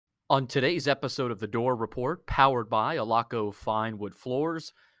On today's episode of The Door Report, powered by Alaco Fine Wood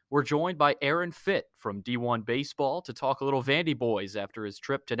Floors, we're joined by Aaron Fitt from D1 Baseball to talk a little Vandy boys after his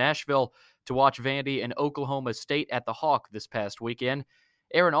trip to Nashville to watch Vandy and Oklahoma State at the Hawk this past weekend.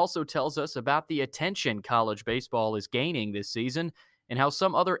 Aaron also tells us about the attention college baseball is gaining this season and how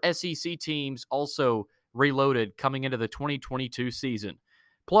some other SEC teams also reloaded coming into the 2022 season.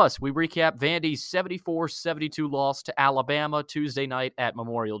 Plus, we recap Vandy's 74-72 loss to Alabama Tuesday night at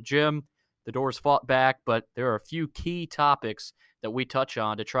Memorial Gym. The Doors fought back, but there are a few key topics that we touch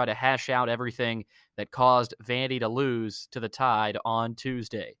on to try to hash out everything that caused Vandy to lose to the Tide on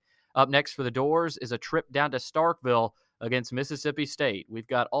Tuesday. Up next for the Doors is a trip down to Starkville against Mississippi State. We've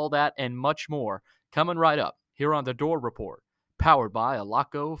got all that and much more coming right up here on The Door Report, powered by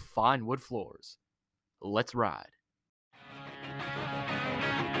Alaco Fine Wood Floors. Let's ride.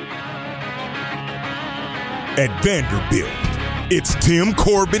 At Vanderbilt, it's Tim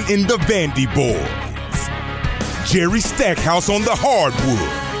Corbin and the Vandy Boys, Jerry Stackhouse on the hardwood,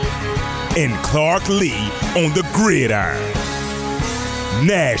 and Clark Lee on the gridiron.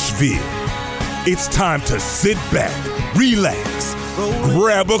 Nashville, it's time to sit back, relax,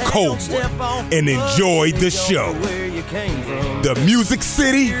 grab a cold one, and enjoy the show. The Music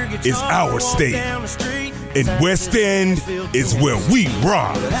City is our stage, and West End is where we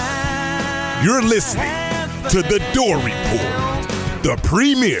rock. You're listening to The Door Report, the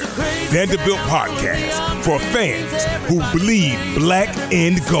premier Vanderbilt podcast for fans who bleed black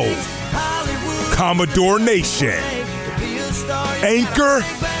and gold. Commodore Nation, anchor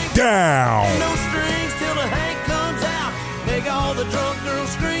down. No strings till the Hank comes out. Make all the drunk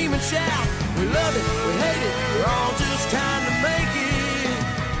girls scream and shout. We love it, we hate it, we're all just trying to make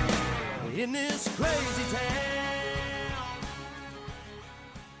it in this crazy town.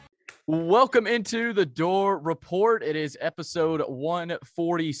 Welcome into The Door Report. It is episode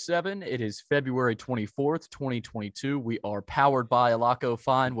 147. It is February 24th, 2022. We are powered by Alaco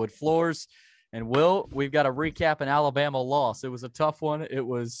Fine Wood Floors. And Will, we've got to recap an Alabama loss. It was a tough one. It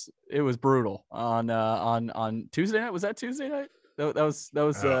was brutal on Tuesday night. Was that Tuesday night? That was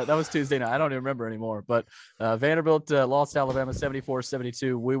Tuesday night. I don't even remember anymore. But Vanderbilt lost to Alabama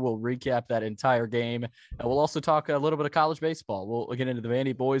 74-72. We will recap that entire game. And we'll also talk a little bit of college baseball. We'll get into the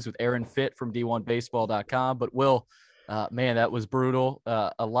Vandy boys with Aaron Fitt from D1Baseball.com. But Will, man, that was brutal.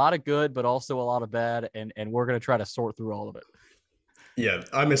 A lot of good, but also a lot of bad. And we're going to try to sort through all of it. Yeah,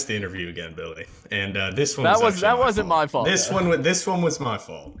 I missed the interview again, Billy, and this one wasn't my fault. This one was my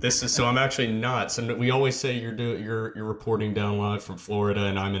fault. So I'm actually not. So we always say you're reporting down live from Florida,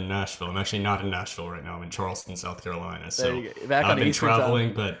 and I'm in Nashville. I'm actually not in Nashville right now. I'm in Charleston, South Carolina. So I've been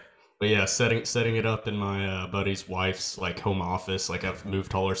traveling, but yeah, setting it up in my buddy's wife's like home office. Like I've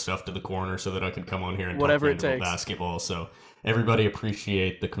moved all her stuff to the corner so that I could come on here and whatever talk it takes basketball. So everybody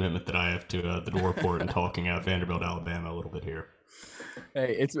appreciate the commitment that I have to the Door Report and talking out Vanderbilt, Alabama a little bit here.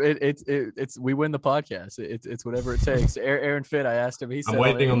 Hey, it's we win the podcast. It's whatever it takes. Aaron Fitt, I asked him. He said, I'm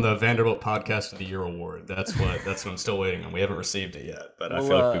waiting on the Vanderbilt Podcast of the Year award. That's what I'm still waiting on. We haven't received it yet, but I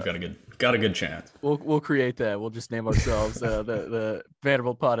feel like we've got a good chance. We'll create that. We'll just name ourselves the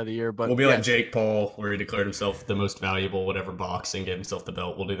Vanderbilt Pod of the Year. But we'll be like Jake Paul, where he declared himself the most valuable, whatever boxing, gave himself the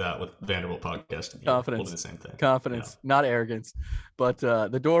belt. We'll do that with Vanderbilt Podcast of the Year. Confidence. We'll do the same thing. Confidence, not arrogance. But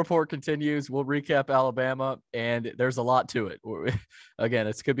the Door Report continues. We'll recap Alabama, and there's a lot to it. Again,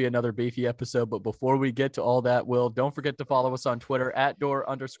 it could be another beefy episode, but before we get to all that, Will, don't forget to follow us on Twitter at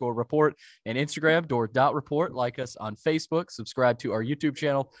Door_report and Instagram, Door.report. Like us on Facebook, subscribe to our YouTube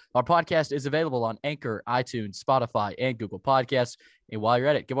channel. Our podcast is available on Anchor, iTunes, Spotify, and Google Podcasts. And while you're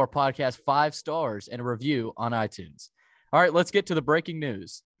at it, give our podcast 5 stars and a review on iTunes. All right, let's get to the breaking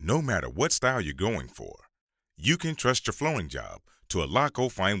news. No matter what style you're going for, you can trust your flooring job to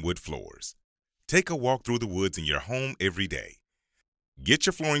Alaco Fine Wood Floors. Take a walk through the woods in your home every day. Get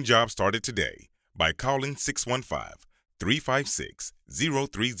your flooring job started today by calling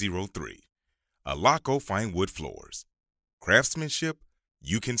 615-356-0303. Alaco Fine Wood Floors. Craftsmanship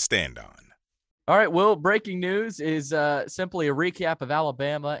you can stand on. All right, Will, breaking news is simply a recap of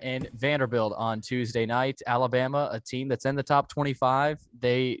Alabama and Vanderbilt on Tuesday night. Alabama, a team that's in the top 25.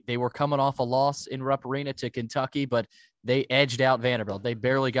 They were coming off a loss in Rupp Arena to Kentucky, but they edged out Vanderbilt. They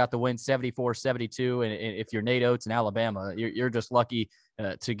barely got the win 74-72. And if you're Nate Oates in Alabama, you're just lucky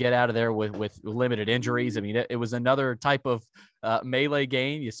to get out of there with limited injuries. I mean, it was another type of melee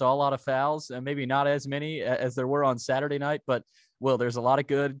game. You saw a lot of fouls, and maybe not as many as there were on Saturday night, but Will, there's a lot of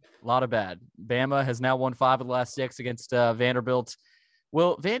good, a lot of bad. Bama has now won 5 of the last 6 against Vanderbilt.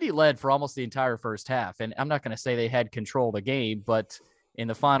 Well, Vandy led for almost the entire first half, and I'm not going to say they had control of the game, but in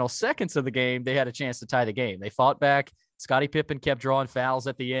the final seconds of the game, they had a chance to tie the game. They fought back Scottie Pippen kept drawing fouls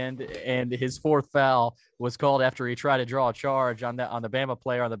at the end, and his fourth foul was called after he tried to draw a charge on the Bama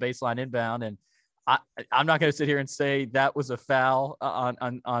player on the baseline inbound. And I'm not going to sit here and say that was a foul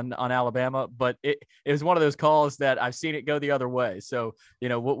on Alabama, but it was one of those calls that I've seen it go the other way. So,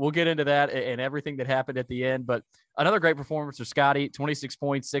 we'll get into that and everything that happened at the end. But another great performance for Scottie, 26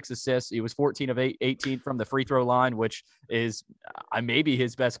 points, 6 assists. He was 14 of 18 from the free throw line, which is maybe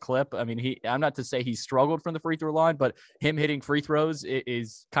his best clip. I mean, I'm not to say he struggled from the free throw line, but him hitting free throws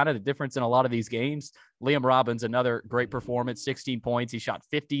is kind of the difference in a lot of these games. Liam Robbins, another great performance, 16 points. He shot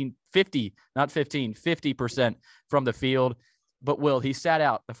 50% from the field. But, Will, he sat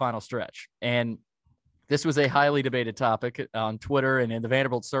out the final stretch. And this was a highly debated topic on Twitter and in the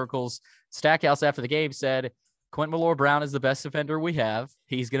Vanderbilt circles. Stackhouse, after the game, said, Quentin Millora-Brown is the best defender we have.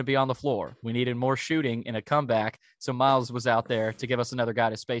 He's going to be on the floor. We needed more shooting in a comeback, so Miles was out there to give us another guy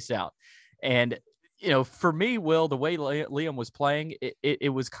to space out. And, for me, Will, the way Liam was playing,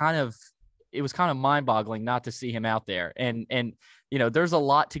 it was kind of mind-boggling not to see him out there. And there's a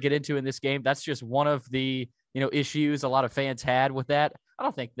lot to get into in this game. That's just one of the, issues a lot of fans had with that. I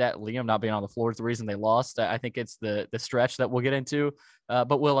don't think that Liam not being on the floor is the reason they lost. I think it's the stretch that we'll get into.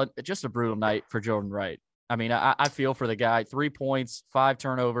 But, Will, just a brutal night for Jordan Wright. I mean, I feel for the guy. 3 points, 5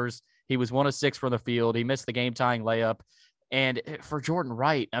 turnovers. He was 1 of 6 from the field. He missed the game-tying layup. And for Jordan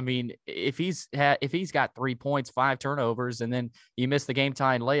Wright, I mean, if he's got 3 points, 5 turnovers, and then you miss the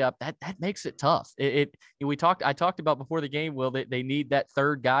game-tying layup, that makes it tough. I talked about before the game, Will, that they need that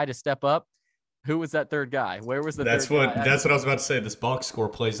third guy to step up. Who was that third guy? Where was the third guy? That's what I was about to say. This box score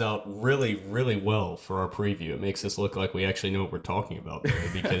plays out really, really well for our preview. It makes us look like we actually know what we're talking about there,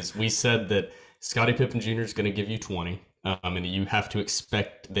 because we said that Scottie Pippen Jr. is going to give you 20, and you have to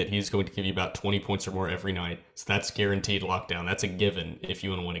expect that he's going to give you about 20 points or more every night. So that's guaranteed lockdown. That's a given if you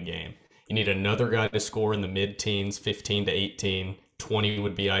want to win a game. You need another guy to score in the mid-teens, 15 to 18. 20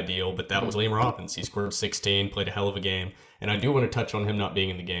 would be ideal, but that was Liam Robbins. He scored 16, played a hell of a game. And I do want to touch on him not being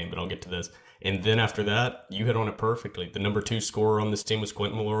in the game, but I'll get to this. And then after that, you hit on it perfectly. The number 2 scorer on this team was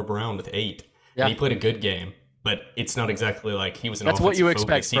Quentin Millora-Brown with 8. Yeah. And he played a good game, but it's not exactly like he was an offensive focus. That's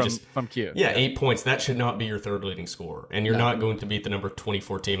what you expect from Q. Yeah, 8 points. That should not be your third leading scorer. And you're not going to beat the number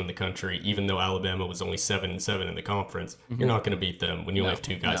 24 team in the country, even though Alabama was only 7-7 in the conference. Mm-hmm. You're not going to beat them when you only have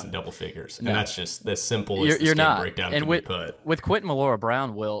 2 guys in double figures. And that's just as simple as the game breakdown can be put. With Quentin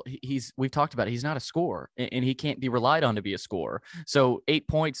Millora-Brown, Will, we've talked about it, he's not a scorer, and he can't be relied on to be a scorer. So 8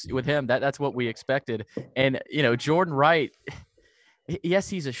 points with him, that's what we expected. And, Jordan Wright, yes,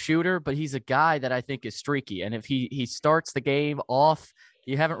 he's a shooter, but he's a guy that I think is streaky. And if he starts the game off,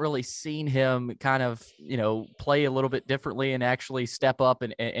 you haven't really seen him kind of, play a little bit differently and actually step up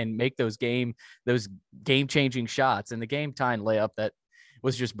and make those game-changing shots. And the game-tying layup, that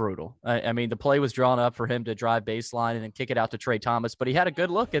was just brutal. I mean, the play was drawn up for him to drive baseline and then kick it out to Trey Thomas, but he had a good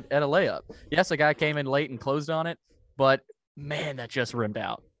look at a layup. Yes, a guy came in late and closed on it, but man, that just rimmed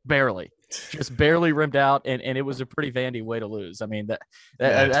out. Just barely rimmed out, and it was a pretty Vandy way to lose. I mean,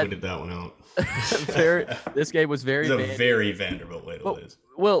 I tweeted that one out. This game was very. It was a very Vanderbilt way to lose.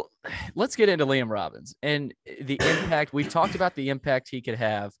 Well, let's get into Liam Robbins and the impact. We've talked about the impact he could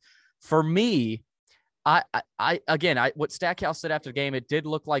have. For me, what Stackhouse said after the game, it did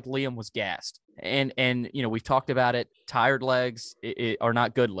look like Liam was gassed, and we've talked about it. Tired legs are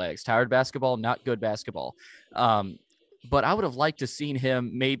not good legs. Tired basketball, not good basketball. But I would have liked to seen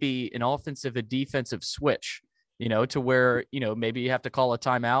him maybe an offensive and defensive switch, to where, maybe you have to call a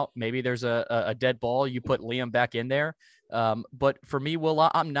timeout. Maybe there's a dead ball. You put Liam back in there. But for me, Will,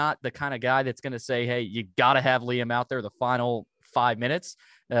 I'm not the kind of guy that's going to say, hey, you got to have Liam out there the final 5 minutes.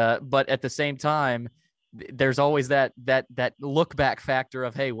 But at the same time, there's always that look back factor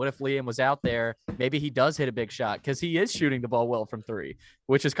of, hey, what if Liam was out there? Maybe he does hit a big shot, because he is shooting the ball well from 3,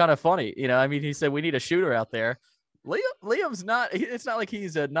 which is kind of funny. He said we need a shooter out there. Liam's not, it's not like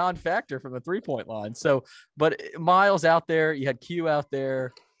he's a non-factor from the 3-point line. So, but Miles out there, you had Q out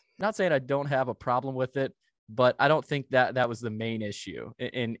there. Not saying I don't have a problem with it, but I don't think that was the main issue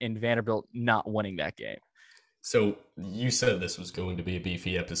in Vanderbilt not winning that game. So you said this was going to be a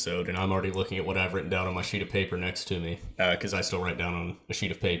beefy episode, and I'm already looking at what I've written down on my sheet of paper next to me, because I still write down on a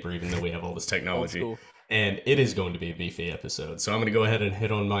sheet of paper, even though we have all this technology. And it is going to be a beefy episode. So I'm going to go ahead and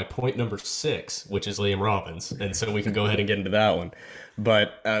hit on my point number 6, which is Liam Robbins. And so we can go ahead and get into that one.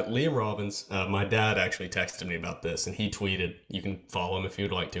 But Liam Robbins, my dad actually texted me about this, and he tweeted. You can follow him if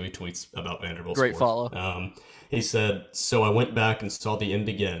you'd like to. He tweets about Vanderbilt Great sports. Follow. He said, so I went back and saw the end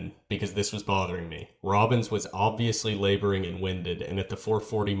again because this was bothering me. Robbins was obviously laboring and winded, and at the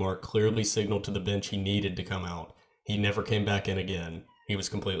 4:40 mark clearly signaled to the bench he needed to come out. He never came back in again. He was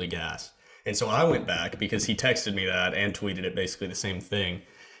completely gassed. And so I went back because he texted me that and tweeted it basically the same thing.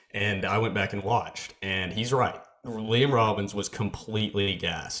 And I went back and watched, and he's right. Liam Robbins was completely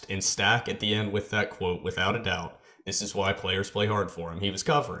gassed. And Stack at the end with that quote, without a doubt, this is why players play hard for him. He was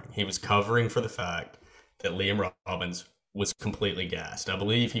covering. He was covering for the fact that Liam Robbins was completely gassed. I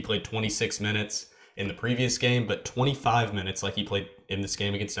believe he played 26 minutes in the previous game, but 25 minutes like he played in this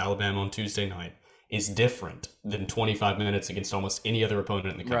game against Alabama on Tuesday night is different than 25 minutes against almost any other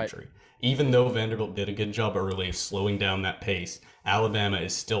opponent in the country. Right. Even though Vanderbilt did a good job early of slowing down that pace, Alabama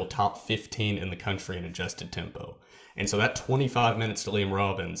is still top 15 in the country in adjusted tempo. And so that 25 minutes to Liam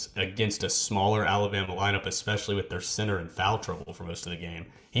Robbins against a smaller Alabama lineup, especially with their center in foul trouble for most of the game,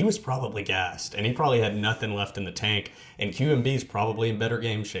 he was probably gassed, and he probably had nothing left in the tank. And QMB is probably in better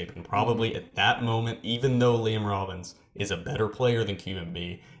game shape, and probably at that moment, even though Liam Robbins is a better player than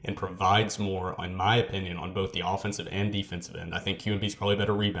QMB and provides more, in my opinion, on both the offensive and defensive end, I think QMB is probably a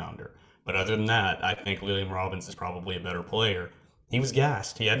better rebounder. But other than that, I think Liam Robbins is probably a better player. He was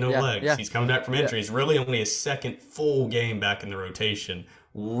gassed. He had no legs. Yeah. He's coming back from injury. He's really only his second full game back in the rotation,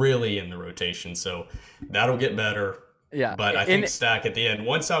 really in the rotation. So that'll get better. Yeah. But I think Stack at the end,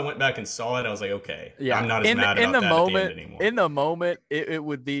 once I went back and saw it, I was like, okay, I'm not as mad about that at the end anymore. In the moment, it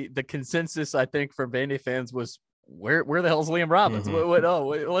would be the consensus, I think, from Vandy fans was, where the hell's Liam Robbins?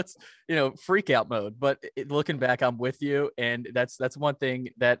 Let's, freak out mode. But looking back, I'm with you. And that's one thing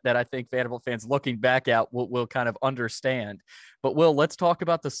that I think Vanderbilt fans looking back at will kind of understand. But Will, let's talk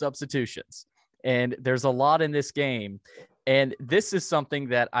about the substitutions. And there's a lot in this game. And this is something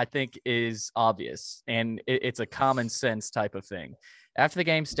that I think is obvious. And it's a common sense type of thing. After the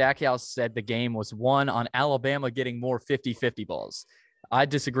game, Stackhouse said the game was won on Alabama getting more 50-50 balls. I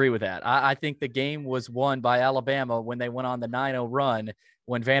disagree with that. I think the game was won by Alabama when they went on the 9-0 run,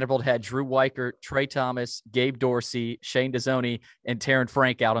 when Vanderbilt had Drew Weichert, Trey Thomas, Gabe Dorsey, Shane Dezzoni, and Taryn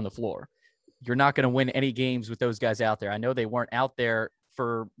Frank out on the floor. You're not going to win any games with those guys out there. I know they weren't out there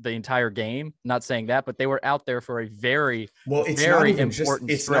for the entire game. Not saying that, but they were out there for a very important stretch.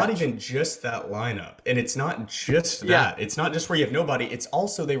 It's not even just that lineup. And it's not just that. Yeah. It's not just where you have nobody. It's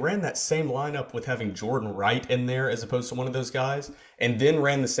also they ran that same lineup with having Jordan Wright in there as opposed to one of those guys, and then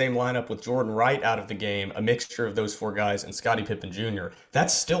ran the same lineup with Jordan Wright out of the game, a mixture of those four guys, and Scottie Pippen Jr.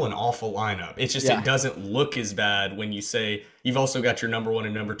 That's still an awful lineup. It's just It doesn't look as bad when you say you've also got your number one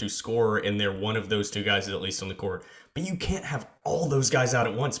and number two scorer in there. One of those two guys is at least on the court. But you can't have all those guys out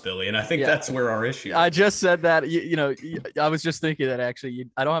at once, Billy. And I think that's where our issue is. I just said that, I was just thinking that actually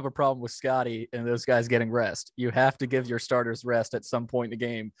I don't have a problem with Scottie and those guys getting rest. You have to give your starters rest at some point in the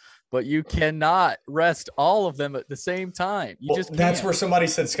game, but you cannot rest all of them at the same time. That's where somebody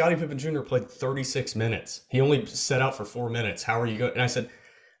said Scottie Pippen Jr. played 36 minutes. He only set out for 4 minutes. How are you going? And I said,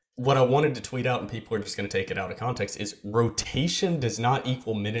 what I wanted to tweet out, and people are just going to take it out of context, is rotation does not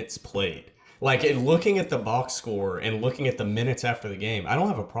equal minutes played. Like, looking at the box score and looking at the minutes after the game, I don't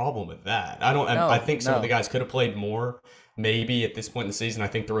have a problem with that. I think some of the guys could have played more. Maybe at this point in the season, I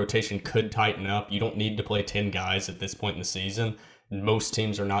think the rotation could tighten up. You don't need to play 10 guys at this point in the season. Most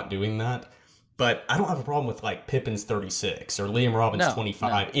teams are not doing that. But I don't have a problem with, like, Pippen's 36 or Liam Robbins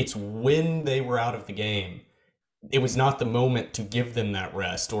 25. No. It's when they were out of the game. It was not the moment to give them that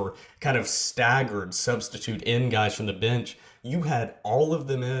rest or kind of staggered substitute in guys from the bench. You had all of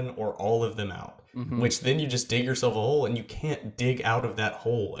them in or all of them out, which then you just dig yourself a hole, and you can't dig out of that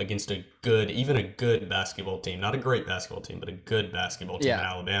hole against even a good basketball team. Not a great basketball team, but a good basketball team in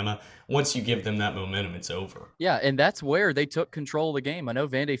Alabama. Once you give them that momentum, it's over. Yeah, and that's where they took control of the game. I know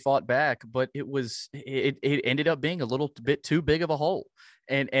Vandy fought back, but it ended up being a little bit too big of a hole.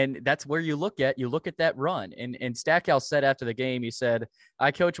 And that's where you look at that run. And Stackhouse said after the game, he said, I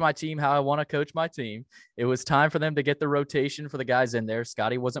coach my team how I want to coach my team. It was time for them to get the rotation for the guys in there.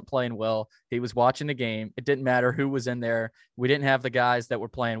 Scottie wasn't playing well. He was watching the game. It didn't matter who was in there. We didn't have the guys that were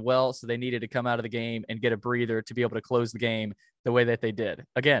playing well, so they needed to come out of the game and get a breather to be able to close the game the way that they did.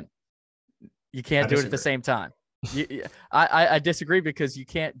 Again, you can't do it at the same time. I disagree because you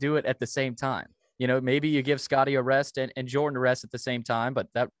can't do it at the same time. Maybe you give Scottie a rest and Jordan a rest at the same time, but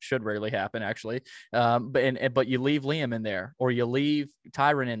that should rarely happen, actually. But you leave Liam in there, or you leave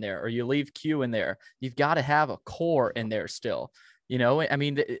Tyron in there, or you leave Q in there. You've got to have a core in there still.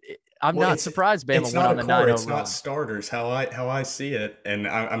 I'm not surprised Bama went on the 9-0 run. It's not starters, how I see it, and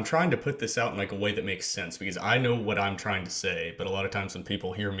I'm trying to put this out in like a way that makes sense, because I know what I'm trying to say, but a lot of times when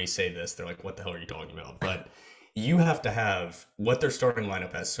people hear me say this, they're like, what the hell are you talking about? But you have to have what their starting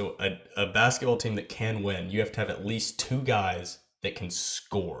lineup has. So a basketball team that can win, you have to have at least two guys that can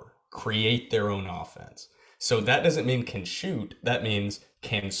score, create their own offense. So that doesn't mean can shoot. That means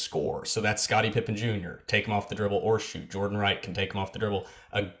can score. So that's Scottie Pippen Jr. Take him off the dribble or shoot. Jordan Wright can take him off the dribble.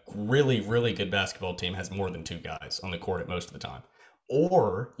 A really, really good basketball team has more than 2 guys on the court at most of the time.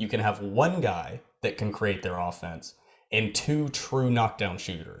 Or you can have one guy that can create their offense and 2 true knockdown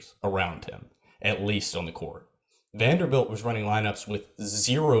shooters around him, at least on the court. Vanderbilt was running lineups with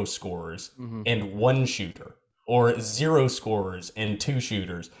 0 scorers and 1 shooter, or 0 scorers and 2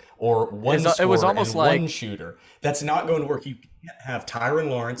 shooters, or 1 scorer was almost and like 1 shooter. That's not going to work. You can't have Tyron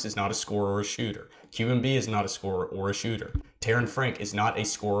Lawrence is not a scorer or a shooter. QMB is not a scorer or a shooter. Taryn Frank is not a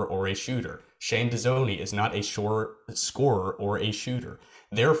scorer or a shooter. Shane Dezonie is not a scorer or a shooter.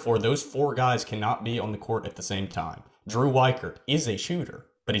 Therefore, those 4 guys cannot be on the court at the same time. Drew Weichert is a shooter,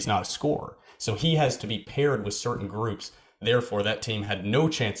 but he's not a scorer. So he has to be paired with certain groups. Therefore, that team had no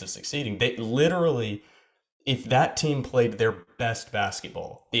chance of succeeding. They literally, if that team played their best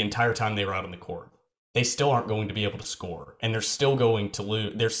basketball the entire time they were out on the court, they still aren't going to be able to score. And they're still going to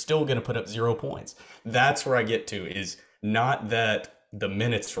lose. They're still going to put up 0 points. That's where I get to, is not that the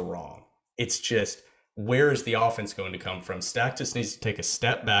minutes are wrong. It's just, where is the offense going to come from? Stack just needs to take a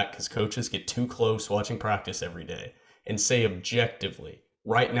step back, because coaches get too close watching practice every day, and say objectively,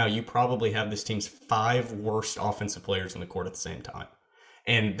 right now you probably have this team's 5 worst offensive players on the court at the same time.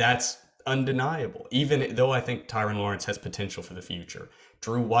 And that's undeniable, even though I think Tyron Lawrence has potential for the future.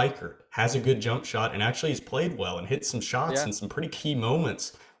 Drew Weichert has a good jump shot and actually has played well and hit some shots in some pretty key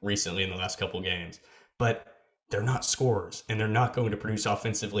moments recently in the last couple games. But they're not scorers, and they're not going to produce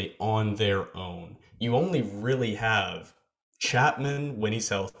offensively on their own. You only really have Chapman when he's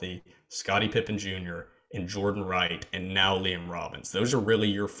healthy, Scottie Pippen Jr., and Jordan Wright, and now Liam Robbins. Those are really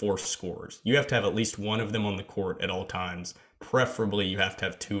your 4 scorers. You have to have at least one of them on the court at all times. Preferably, you have to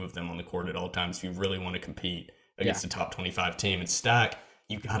have 2 of them on the court at all times if you really want to compete against a top 25 team. And Stack,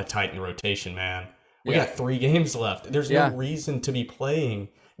 you got to tighten the rotation, man. We got 3 games left. There's no reason to be playing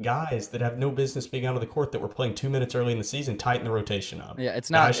guys that have no business being out of the court that were playing 2 minutes early in the season. Tighten the rotation up. Yeah, it's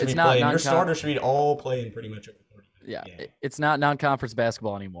not. It's not. Your starters should be all playing pretty much every 40 minutes. Yeah, it's not non-conference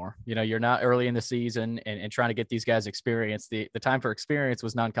basketball anymore. You know, you're not early in the season and trying to get these guys experience. The time for experience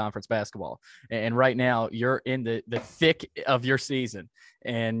was non-conference basketball, and right now you're in the thick of your season,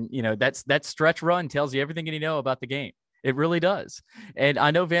 and you know that stretch run tells you everything you need to know about the game. It really does. And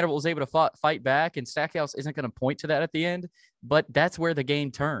I know Vanderbilt was able to fight back, and Stackhouse isn't going to point to that at the end, but that's where the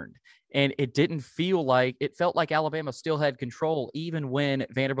game turned. And it felt like Alabama still had control even when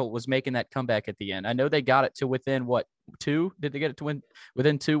Vanderbilt was making that comeback at the end. I know they got it to within 2? Did they get it to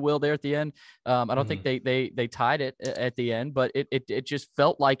within 2, Will, there at the end? I don't think they tied it at the end, but it just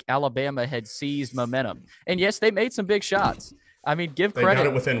felt like Alabama had seized momentum. And yes, they made some big shots. I mean, give credit. They got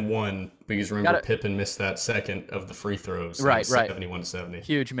it within 1, because remember Pippen missed that second of the free throws. Right. 71-70.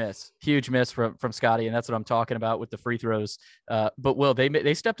 Huge miss from Scotty, and that's what I'm talking about with the free throws. But Will,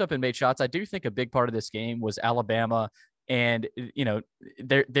 they stepped up and made shots. I do think a big part of this game was Alabama, and you know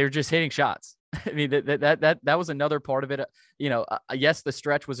they're just hitting shots. I mean that was another part of it. You know, yes, the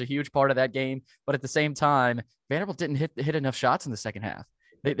stretch was a huge part of that game, but at the same time, Vanderbilt didn't hit enough shots in the second half.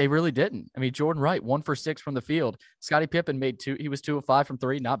 They really didn't. I mean, Jordan Wright, 1 for 6 from the field. Scottie Pippen made 2. He was 2 of 5 from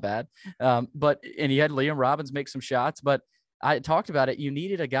 3, not bad. But he had Liam Robbins make some shots. But I talked about it. You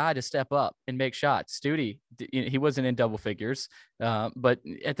needed a guy to step up and make shots. Studi, he wasn't in double figures. But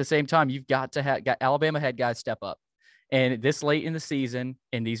at the same time, you've got to have Alabama had guys step up. And this late in the season,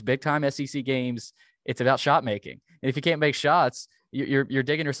 in these big time SEC games, it's about shot making. And if you can't make shots, you're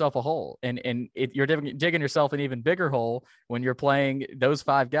digging yourself a hole, and you're digging yourself an even bigger hole when you're playing those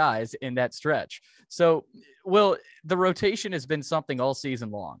 5 guys in that stretch. So, Will, the rotation has been something all season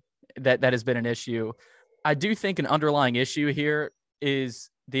long that has been an issue. I do think an underlying issue here is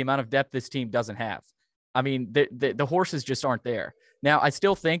the amount of depth this team doesn't have. I mean, the horses just aren't there. Now, I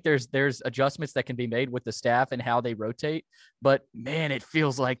still think there's adjustments that can be made with the staff and how they rotate, but man, it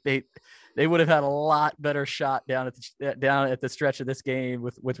feels like they would have had a lot better shot down at the stretch of this game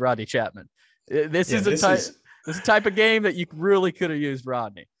with Rodney Chapman. This is a type of game that you really could have used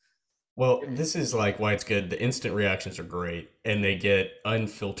Rodney. Well, this is like why it's good. The instant reactions are great, and they get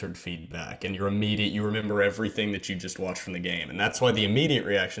unfiltered feedback, and you remember everything that you just watched from the game, and that's why the immediate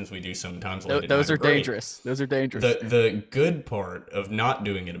reactions we do sometimes. Those are dangerous. Those are dangerous. The good part of not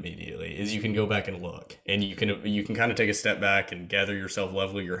doing it immediately is you can go back and look, and you can kind of take a step back and gather yourself,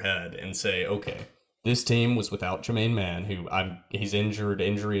 level your head, and say, okay, this team was without Jermaine Mann, he's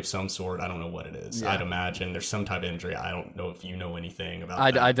injury of some sort. I don't know what it is. Yeah. I'd imagine there's some type of injury. I don't know if you know anything about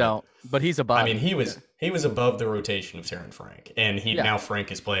that. I don't, but he's above. I mean, he was above the rotation of Taryn Frank, and now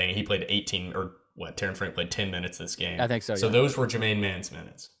Frank is playing. He played 18 or what? Taryn Frank played 10 minutes this game. I think so. So those were Jermaine Mann's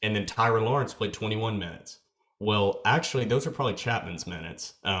minutes, and then Tyron Lawrence played 21 minutes. Well, actually, those are probably Chapman's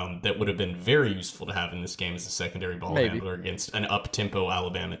minutes that would have been very useful to have in this game as a secondary ball handler against an up-tempo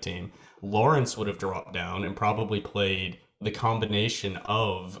Alabama team. Lawrence would have dropped down and probably played the combination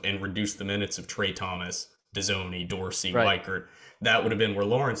of and reduced the minutes of Trey Thomas, Dezzoni, Dorsey, Weichert. That would have been where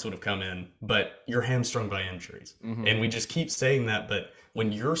Lawrence would have come in, but you're hamstrung by injuries. And we just keep saying that, but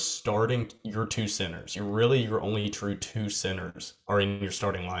when you're starting your two centers, your only true two centers are in your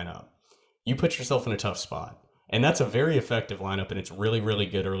starting lineup. You put yourself in a tough spot. And that's a very effective lineup, and it's really, really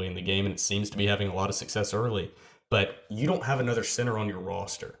good early in the game, and it seems to be having a lot of success early. But you don't have another center on your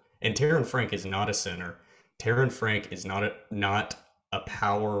roster. And Terran Frank is not a center. Terran Frank is not a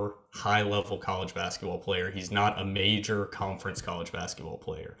power, high-level college basketball player. He's not a major conference college basketball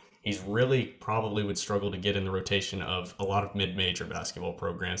player. He's really probably would struggle to get in the rotation of a lot of mid-major basketball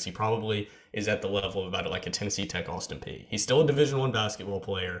programs. He probably is at the level of about like a Tennessee Tech Austin Peay. He's still a Division I basketball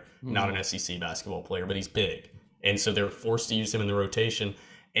player, not an SEC basketball player, but he's big. And so they're forced to use him in the rotation,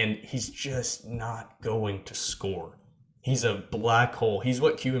 and he's just not going to score. He's a black hole. He's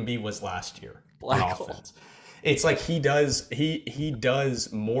what QMB was last year on offense. It's like he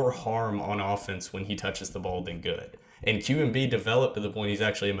does more harm on offense when he touches the ball than good. And QMB developed to the point he's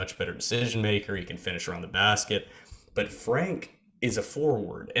actually a much better decision maker. He can finish around the basket. But Frank is a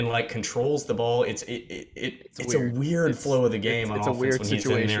forward and like controls the ball. It's a weird flow of the game on offense when he's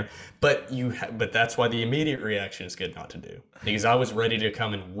in there. But that's why the immediate reaction is good not to do. Because I was ready to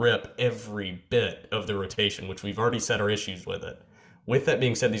come and rip every bit of the rotation, which we've already said our issues with it. With that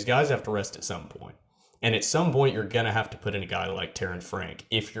being said, these guys have to rest at some point. And at some point, you're going to have to put in a guy like Terran Frank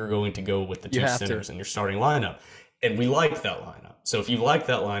if you're going to go with the two centers in your starting lineup. And we like that lineup. So if you like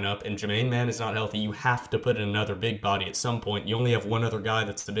that lineup and Jermaine Mann is not healthy, you have to put in another big body at some point. You only have one other guy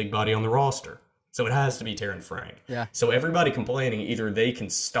that's the big body on the roster. So it has to be Terran Frank. Yeah. So everybody complaining, either they can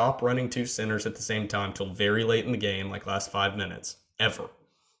stop running two centers at the same time till very late in the game, like last 5 minutes, ever,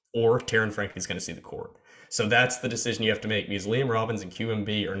 or Terran Frank is going to see the court. So that's the decision you have to make, because Liam Robbins and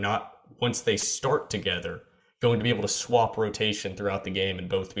QMB are not, once they start together, going to be able to swap rotation throughout the game and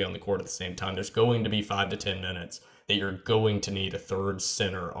both be on the court at the same time. There's going to be 5 to 10 minutes that you're going to need a third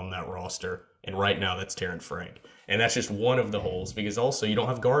center on that roster. And right now that's Terran Frank. And that's just one of the holes, because also you don't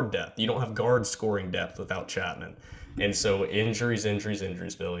have guard depth. You don't have guard scoring depth without Chapman. And so injuries,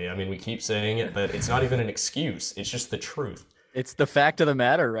 Billy. I mean, we keep saying it, but it's not even an excuse. It's just the truth. It's the fact of the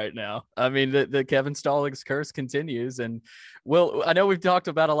matter right now. I mean, the Kevin Stallings curse continues. And I know we've talked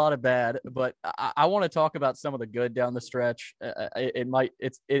about a lot of bad, but I want to talk about some of the good down the stretch.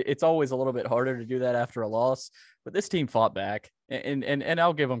 It's always a little bit harder to do that after a loss, but this team fought back, and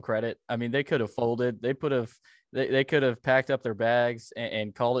I'll give them credit. I mean, they could have folded. They could have packed up their bags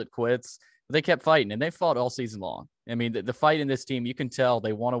and called it quits. But they kept fighting, and they fought all season long. I mean, the fight in this team, you can tell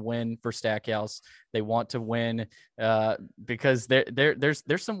they want to win for Stackhouse. They want to win because there's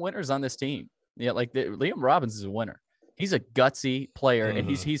some winners on this team. Yeah, like Liam Robbins is a winner. He's a gutsy player, and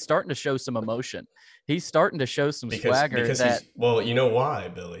he's starting to show some emotion. He's starting to show some swagger. Well, you know why,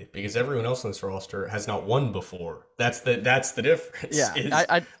 Billy? Because everyone else on this roster has not won before. That's the difference.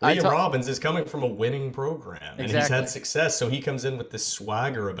 Yeah, Liam Robbins is coming from a winning program, and he's had success, so he comes in with this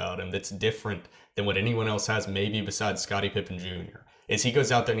swagger about him that's different than what anyone else has, maybe besides Scottie Pippen Jr. Is he goes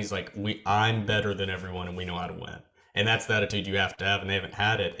out there and he's like, I'm better than everyone, and we know how to win. And that's the attitude you have to have, and they haven't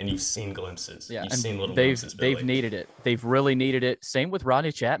had it. And you've seen glimpses. Yeah, you've seen little glimpses, Billy. They've needed it. They've really needed it. Same with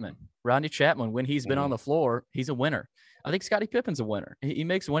Rodney Chapman. Rodney Chapman, when he's been on the floor, he's a winner. I think Scottie Pippen's a winner. He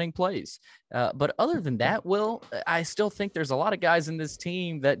makes winning plays. But other than that, Will, I still think there's a lot of guys in this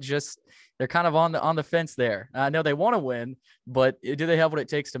team that they're kind of on the fence there. I know they want to win, but do they have what it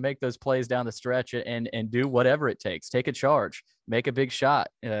takes to make those plays down the stretch and do whatever it takes? Take a charge, make a big shot,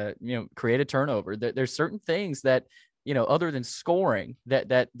 create a turnover. There's certain things that, other than scoring,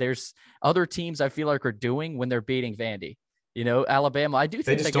 that there's other teams I feel like are doing when they're beating Vandy. Alabama, I do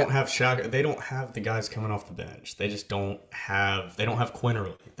think they don't have Shaq. They don't have the guys coming off the bench. They just don't have. They don't have Quinn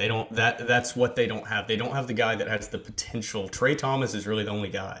early. They don't. That's what they don't have. They don't have the guy that has the potential. Trey Thomas is really the only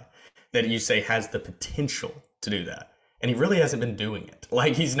guy that you say has the potential to do that, and he really hasn't been doing it.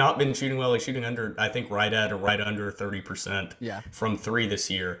 Like, he's not been shooting well. He's shooting under, I think, right at or right under 30% from three this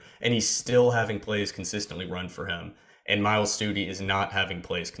year, and he's still having plays consistently run for him. And Miles Studi is not having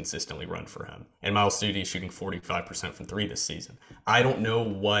plays consistently run for him. And Miles Studi is shooting 45% from three this season. I don't know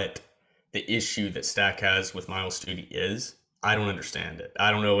what the issue that Stack has with Miles Studi is. I don't understand it. I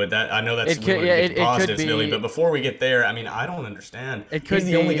don't know what that. I know that's positives, Billy. But before we get there, I mean, I don't understand. He's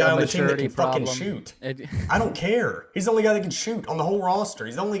the only guy on the team that can fucking shoot. I don't care. He's the only guy that can shoot on the whole roster.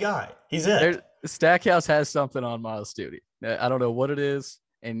 He's the only guy. He's it. Stackhouse has something on Miles Studi. I don't know what it is.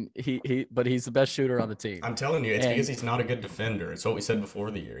 and but he's the best shooter on the team. I'm telling you, it's because he's not a good defender. It's what we said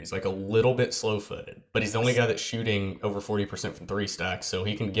before the year. He's like a little bit slow-footed, but he's the only guy that's shooting over 40% from 3 stacks, so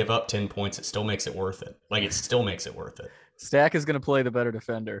he can give up 10 points. It still makes it worth it. Like, it still makes it worth it. Stack is going to play the better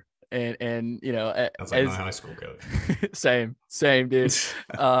defender. And you know, that's like my high school coach. same dude.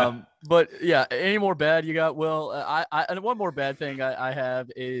 But yeah, any more bad you got, Will? And one more bad thing I have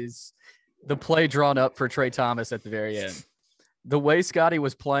is the play drawn up for Trey Thomas at the very end. The way Scotty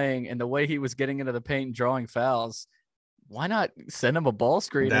was playing and the way he was getting into the paint and drawing fouls, why not send him a ball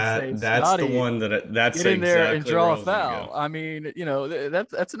screen? That's the one that's get in there exactly and draw a foul. I mean, you know,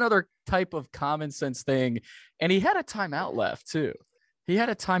 that's another type of common sense thing. And he had a timeout left too. He had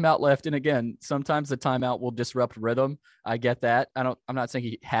a timeout left. And again, sometimes the timeout will disrupt rhythm. I get that. I'm not saying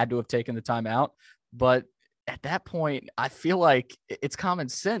he had to have taken the timeout, but at that point, I feel like it's common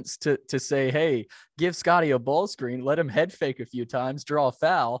sense to say, hey, give Scotty a ball screen, let him head fake a few times, draw a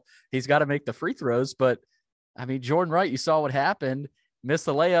foul. He's got to make the free throws. But I mean, Jordan Wright, you saw what happened. Missed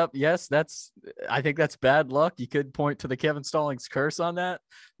the layup. Yes, I think that's bad luck. You could point to the Kevin Stallings curse on that,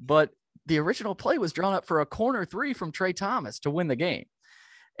 but the original play was drawn up for a corner 3 from Trey Thomas to win the game.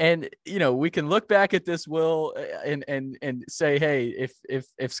 And, you know, we can look back at this, Will, and say, hey,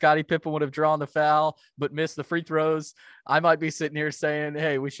 if Scottie Pippen would have drawn the foul but missed the free throws, I might be sitting here saying,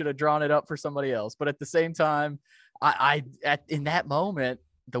 hey, we should have drawn it up for somebody else. But at the same time, in that moment,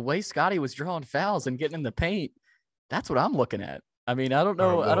 the way Scottie was drawing fouls and getting in the paint, that's what I'm looking at. I mean, I don't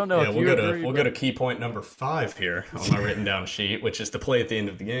know. I don't know. Yeah, we'll go to key point number 5 here on my written down sheet, which is the play at the end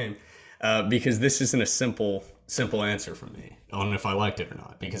of the game. Because this isn't a simple answer from me on if I liked it or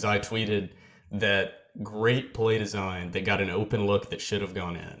not. Because I tweeted that great play design that got an open look that should have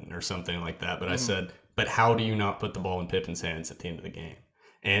gone in or something like that. But I said, but how do you not put the ball in Pippen's hands at the end of the game?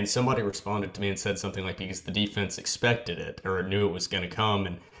 And somebody responded to me and said something like, because the defense expected it or knew it was going to come.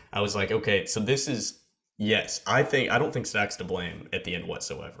 And I was like, okay, so this is, yes, I don't think Stack's to blame at the end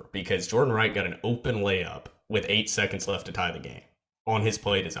whatsoever. Because Jordan Wright got an open layup with 8 seconds left to tie the game on his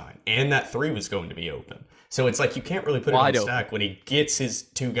play design, and that 3 was going to be open. So it's like you can't really put it on Stack when he gets his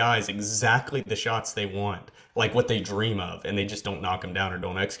 2 guys exactly the shots they want, like what they dream of, and they just don't knock them down or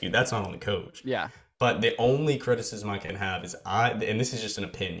don't execute. That's not on the coach. Yeah. But the only criticism I can have is and this is just an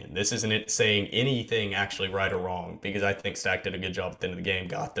opinion. This isn't it saying anything actually right or wrong, because I think Stack did a good job at the end of the game,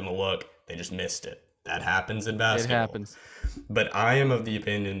 got them a look, they just missed it. That happens in basketball. It happens. But I am of the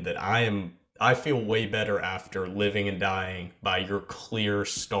opinion that I feel way better after living and dying by your clear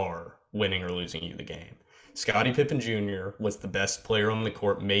star winning or losing you the game. Scottie Pippen Jr. was the best player on the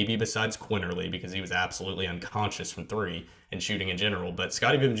court, maybe besides Quinterly, because he was absolutely unconscious from 3 and shooting in general. But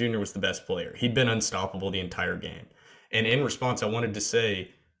Scottie Pippen Jr. was the best player. He'd been unstoppable the entire game. And in response, I wanted to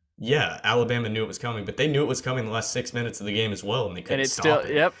say, yeah, Alabama knew it was coming, but they knew it was coming the last 6 minutes of the game as well, and they couldn't stop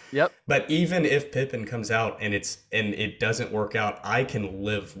it. Yep. But even if Pippen comes out and it doesn't work out, I can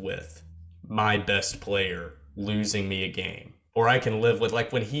live with my best player losing me a game. Or I can live with,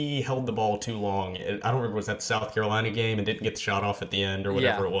 like, when he held the ball too long. I don't remember, was that the South Carolina game and didn't get the shot off at the end or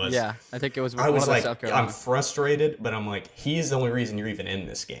whatever it was? Yeah, I think it was. I was like, I'm frustrated, but I'm like, he's the only reason you're even in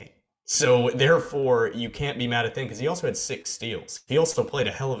this game. So therefore, you can't be mad at him because he also had 6 steals. He also played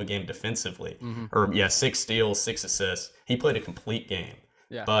a hell of a game defensively. 6 steals, 6 assists. He played a complete game.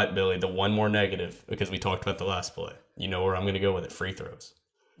 Yeah. But Billy, the one more negative, because we talked about the last play, you know where I'm going to go with it: free throws.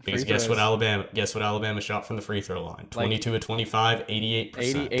 Because guess what Alabama shot from the free throw line? 22 of 25,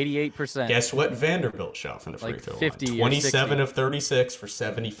 88%. 88%. Guess what Vanderbilt shot from the free throw line? 27 of 36 for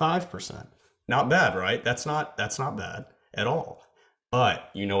 75%. Not bad, right? That's not bad at all.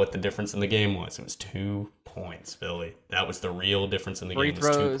 But you know what the difference in the game was? It was 2 points, Billy. That was the real difference in the game.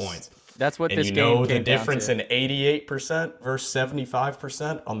 Was 2 points. That's what this game came down to. And you know the difference in 88% versus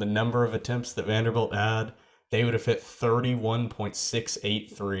 75% on the number of attempts that Vanderbilt had? They would have hit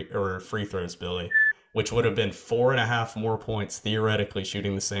 31.683 free throws, Billy, which would have been 4.5 more points theoretically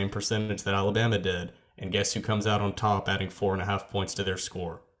shooting the same percentage that Alabama did. And guess who comes out on top, adding 4.5 points to their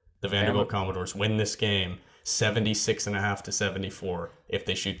score? The Vanderbilt Commodores win this game 76.5 to 74 if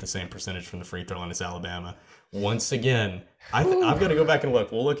they shoot the same percentage from the free throw line as Alabama. Once again, I've got to go back and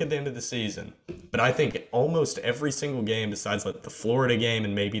look. We'll look at the end of the season. But I think almost every single game besides like the Florida game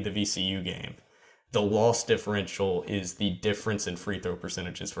and maybe the VCU game, the loss differential is the difference in free throw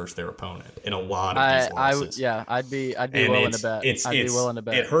percentages versus their opponent in a lot of these losses. I'd be willing to bet. I'd be willing to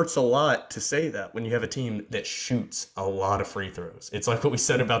bet. It hurts a lot to say that when you have a team that shoots a lot of free throws. It's like what we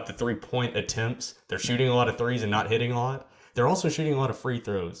said about the 3-point attempts. They're shooting a lot of threes and not hitting a lot. they're also shooting a lot of free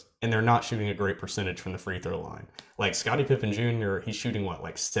throws, and they're not shooting a great percentage from the free throw line. Like Scottie Pippen Jr., he's shooting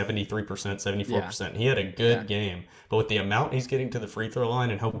like 73%, 74%. He had a good game, but with the amount he's getting to the free throw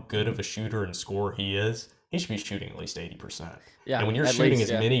line and how good of a shooter and scorer he is, he should be shooting at least 80%. Yeah, and when you're shooting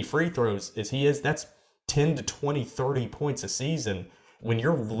as many free throws as he is, that's 10 to 20, 30 points a season. When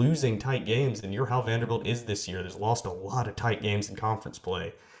you're losing tight games, and you're how Vanderbilt is this year, there's lost a lot of tight games in conference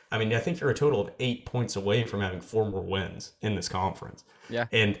play. I mean, I think you're a total of 8 points away from having 4 more wins in this conference. Yeah.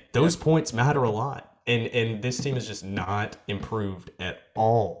 And those points matter a lot. And this team is just not improved at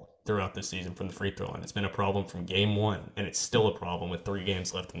all throughout this season from the free throw line. It's been a problem from game 1, and it's still a problem with 3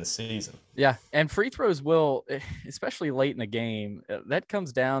 games left in the season. Yeah, and free throws will, especially late in the game, that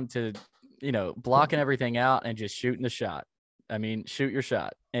comes down to, blocking everything out and just shooting the shot. I mean, shoot your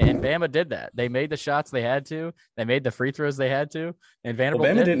shot. And Bama did that. They made the shots they had to. They made the free throws they had to. And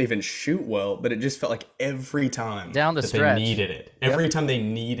Vanderbilt didn't even shoot well, but it just felt like every time down the stretch they needed it. Every time they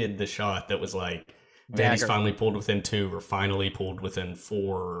needed the shot that was like, Vandy's finally pulled within 2 or finally pulled within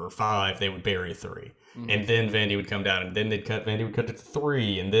 4 or 5, they would bury a 3. Mm-hmm. And then Vandy would come down, and then Vandy would cut it to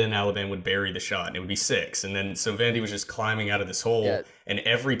 3, and then Alabama would bury the shot, and it would be 6. And then so Vandy was just climbing out of this hole, and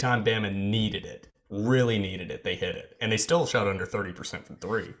every time Bama needed it, really needed it, they hit it, and they still shot under 30% from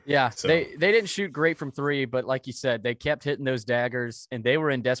 3. Yeah, so they didn't shoot great from 3, but like you said, they kept hitting those daggers, and they were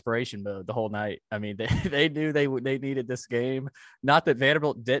in desperation mode the whole night. I mean, they knew they needed this game. Not that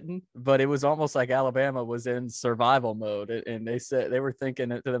Vanderbilt didn't, but it was almost like Alabama was in survival mode, and they were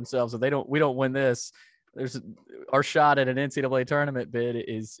thinking to themselves, if we don't win this, our shot at an NCAA tournament bid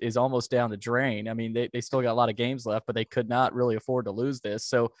is almost down the drain. I mean, they still got a lot of games left, but they could not really afford to lose this.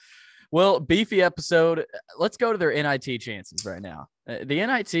 So. Well, beefy episode. Let's go to their NIT chances right now. The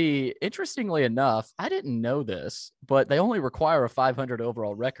NIT, interestingly enough, I didn't know this, but they only require a 500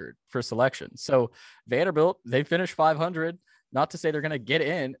 overall record for selection. So Vanderbilt, they finished 500. Not to say they're going to get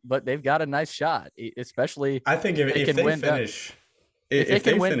in, but they've got a nice shot, especially I think if they can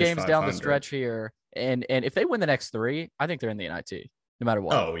win games down the stretch here, and if they win the next 3, I think they're in the NIT no matter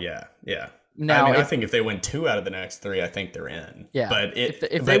what. Oh, yeah. Now, I think if they win 2 out of the next 3, I think they're in. Yeah, but if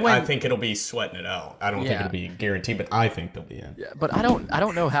they win, I think it'll be sweating it out. I don't think it'll be guaranteed, but I think they'll be in. Yeah, but I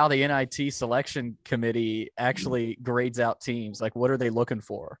don't know how the NIT selection committee actually grades out teams. Like, what are they looking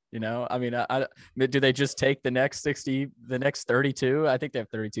for? I mean, do they just take the next 60, the next 32? I think they have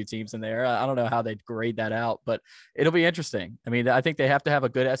 32 teams in there. I don't know how they grade that out, but it'll be interesting. I mean, I think they have to have a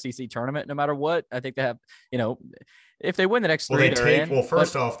good SEC tournament no matter what. I think they have, if they win the next 3,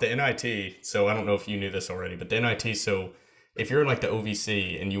 first off, the NIT, so I don't know if you knew this already, but the NIT, so if you're in like the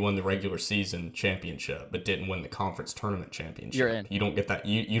OVC and you won the regular season championship but didn't win the conference tournament championship, you're in. You don't get that.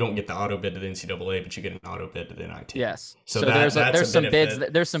 You don't get the auto bid to the NCAA, but you get an auto bid to the NIT. Yes. So there's some bids.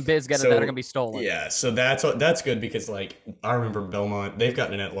 There's some bids that are going to be stolen. Yeah. So that's good because like I remember Belmont, they've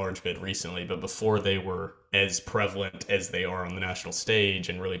gotten an at-large bid recently, but before they were as prevalent as they are on the national stage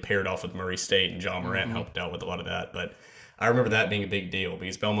and really paired off with Murray State, and John Morant helped out with a lot of that. But I remember that being a big deal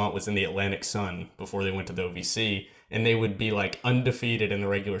because Belmont was in the Atlantic Sun before they went to the OVC, and they would be like undefeated in the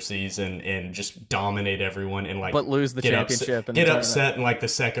regular season and just dominate everyone and like but lose the championship get upset in like the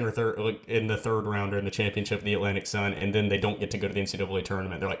second or third, like in the third round or in the championship of the Atlantic Sun, and then they don't get to go to the NCAA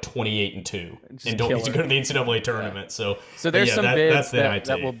tournament. They're like 28-2 and don't get to go to the NCAA tournament. Yeah. So there's some bids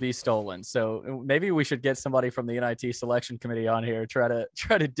that will be stolen. So maybe we should get somebody from the NIT selection committee on here, try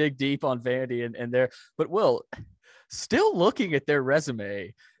to dig deep on Vandy and there. But Will, still looking at their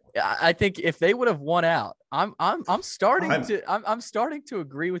resume, I think if they would have won out, I'm starting to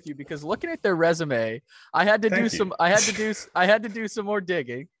agree with you because looking at their resume, I had to do some more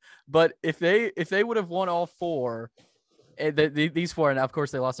digging. But if they would have won all 4, these 4, and of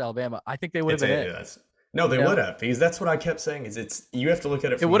course they lost to Alabama, I think they would have been in. No, they would have, because that's what I kept saying. You have to look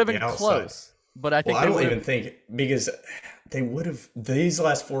at it. From it would have been close, but I think I don't even think because they would have these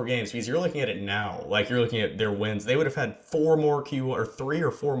last 4 games. Because you're looking at it now, like you're looking at their wins. They would have had 4 more Q1 or 3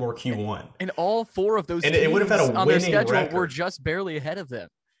 or 4 more Q1, and all 4 of those teams it would have had a on their schedule record. Were just barely ahead of them.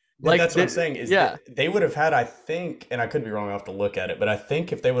 Like that's what I'm saying is they would have had, I think, and I could be wrong, I have to look at it, but I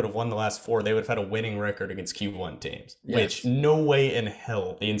think if they would have won the last 4, they would have had a winning record against Q1 teams, which no way in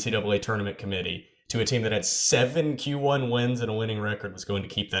hell the NCAA tournament committee to a team that had 7 Q1 wins and a winning record was going to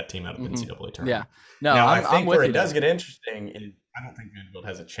keep that team out of the NCAA tournament. Yeah. No, now, I think where it does get interesting is I don't think Vanderbilt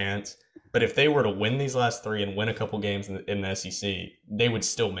has a chance, but if they were to win these last 3 and win a couple games in the SEC, they would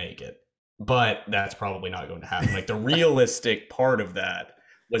still make it. But that's probably not going to happen. Like the realistic part of that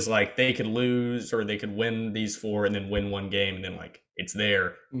was like they could lose or they could win these 4 and then win one game and then like it's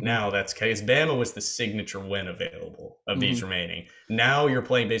there. Now that's case. Bama was the signature win available of these remaining. Now you're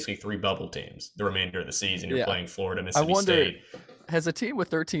playing basically 3 bubble teams the remainder of the season. You're playing Florida, Mississippi State. Has a team with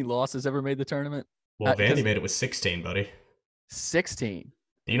 13 losses ever made the tournament? Well, Vandy made it with 16, buddy. 16.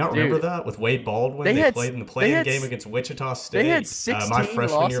 Do you not remember that with Wade Baldwin? They played in the play-in game against Wichita State. They had 16 my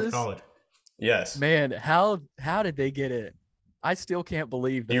freshman losses? year of college. Yes. Man, how did they get it? I still can't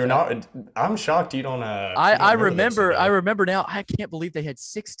believe that. You're not. I'm shocked you don't. I remember now. I can't believe they had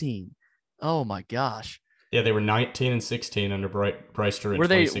 16. Oh my gosh. Yeah, they were 19 and 16 under Bryce Drew. Were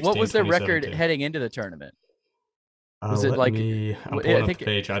they? What was their record heading into the tournament? Was it like? I'm pulling up the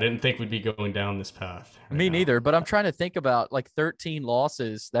page. I didn't think we'd be going down this path. Me neither. But I'm trying to think about like 13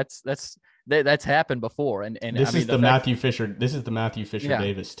 losses. That's happened before. And this is the Matthew Fisher. This is the Matthew Fisher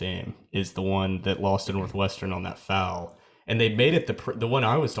Davis team. Is the one that lost to Northwestern on that foul. And they made it the one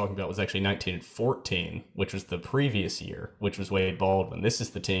I was talking about was actually 19 and 14, which was the previous year, which was Wade Baldwin. This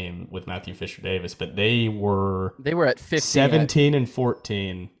is the team with Matthew Fisher Davis, but they were at 15, 17 and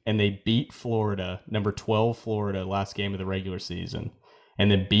 14, and they beat Florida, number 12 Florida, last game of the regular season,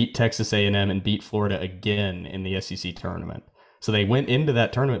 and then beat Texas A&M and beat Florida again in the SEC tournament. So they went into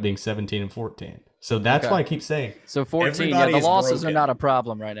that tournament being 17 and 14. So that's why I keep saying. So 14, the losses are not a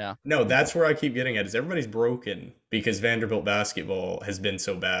problem right now. No, that's where I keep getting at is everybody's broken because Vanderbilt basketball has been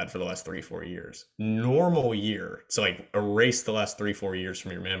so bad for the last 3-4 years. Normal year, so like erase the last 3-4 years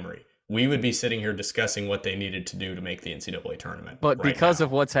from your memory. We would be sitting here discussing what they needed to do to make the NCAA tournament. But because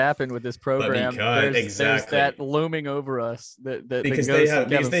of what's happened with this program, there's that looming over us. Because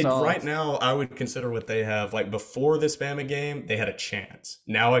right now, I would consider what they have, like before this Bama game, they had a chance.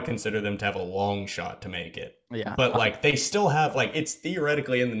 Now I consider them to have a long shot to make it. Yeah. But like they still have, like it's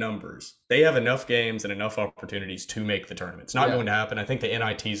theoretically in the numbers. They have enough games and enough opportunities to make the tournament. It's not going to happen. I think the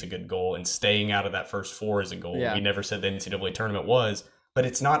NIT is a good goal and staying out of that first 4 is a goal. Yeah. We never said the NCAA tournament was. But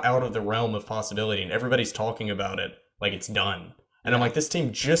it's not out of the realm of possibility, and everybody's talking about it like it's done. And I'm like, this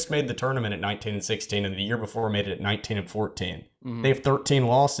team just made the tournament at 19 and 16, and the year before made it at 19 and 14. They have 13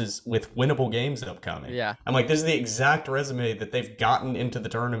 losses with winnable games upcoming. Yeah. I'm like, this is the exact resume that they've gotten into the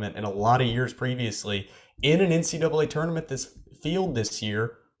tournament in a lot of years previously. In an NCAA tournament, this field this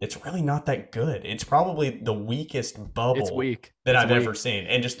year, it's really not that good. It's probably the weakest bubble that I've ever seen.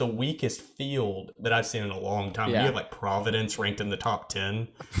 And just the weakest field that I've seen in a long time. Yeah. You have like Providence ranked in the top 10.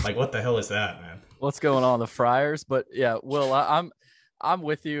 Like, what the hell is that, man? What's going on, the Friars? But yeah, Will, I'm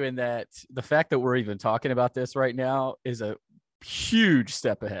with you in that the fact that we're even talking about this right now is a huge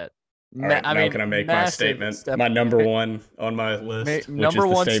step ahead. All right, now can I make my statement? My number one on my list. Number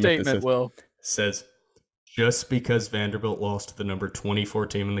one statement, Will. Says, just because Vanderbilt lost to the number 24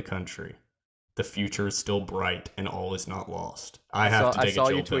 team in the country, the future is still bright and all is not lost. I have to take a chill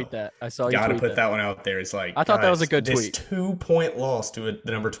pill. I saw you tweet that. Gotta put that one out there. It's like, I thought that was a good tweet. This 2-point loss to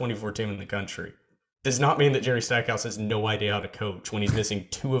the number 24 team in the country does not mean that Jerry Stackhouse has no idea how to coach when he's missing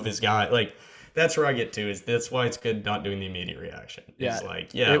 2 of his guys. Like, that's where I get to, is that's why it's good not doing the immediate reaction. It's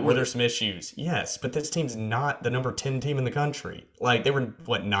like, were there some issues? Yes, but this team's not the number 10 team in the country. Like, they were,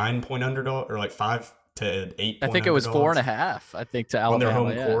 9-point underdog, or like 5 to 8. I think it was 4.5. I think to Alabama on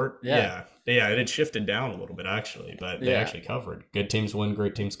their home court. Yeah, it had shifted down a little bit actually, but they actually covered. Good teams win,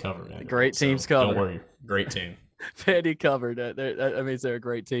 great teams cover. Man. Great teams cover. Don't worry, great team. Vandy covered. That means they're a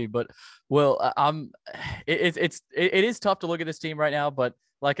great team. But it is tough to look at this team right now. But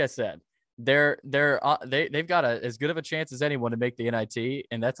like I said, they've got as good of a chance as anyone to make the NIT,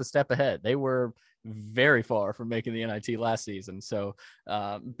 and that's a step ahead. They were very far from making the NIT last season. So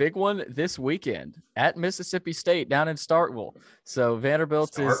big one this weekend at Mississippi State down in Starkville. So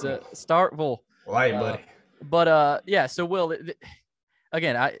Vanderbilt is Starkville. Why, buddy? But so Will,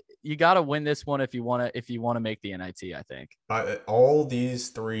 again, you got to win this one if you want to make the NIT, I think. All these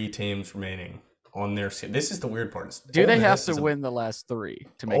 3 teams remaining on their, this is the weird part. Do they have to win the last 3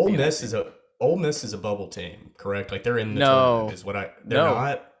 to make the NIT? Ole Miss is a bubble team, correct? Like they're in the tournament is what they're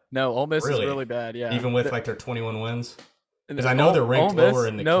not. No, Ole Miss is really bad. Yeah, even with like their 21 wins, because I know they're ranked lower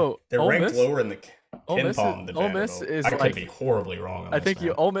in the. They're ranked lower in the KenPom than Vanderbilt. Ole Miss is I could be horribly wrong. I think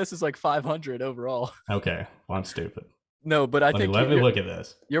Ole Miss is like 500 overall. Okay, well I'm stupid. No, but I think let me look at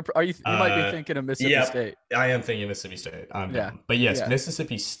this. You might be thinking of Mississippi State. I am thinking of Mississippi State. I'm dumb. But yes,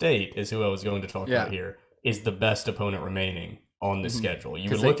 Mississippi State is who I was going to talk about here. Is the best opponent remaining on the schedule. You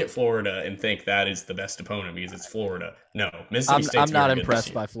would look at Florida and think that is the best opponent because it's Florida. No, Mississippi State's I'm not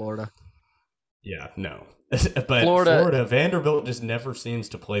impressed by Florida. Yeah, no. But Florida, Vanderbilt just never seems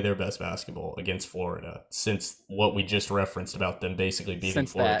to play their best basketball against Florida since what we just referenced about them basically beating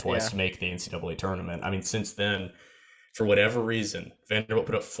Florida twice to make the NCAA tournament. I mean, since then, For whatever reason, Vanderbilt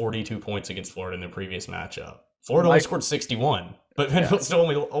put up 42 points against Florida in their previous matchup. Florida only scored 61, but Vanderbilt still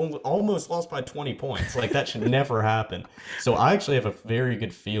only almost lost by 20 points. Like, that should never happen. So I actually have a very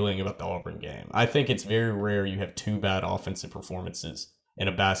good feeling about the Auburn game. I think it's very rare you have two bad offensive performances in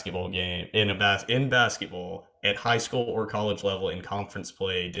a basketball game, in basketball at high school or college level, in conference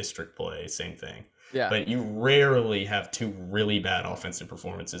play, district play, same thing. Yeah. But you rarely have two really bad offensive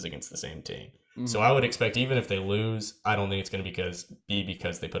performances against the same team. Mm-hmm. So I would expect, even if they lose, I don't think it's going to be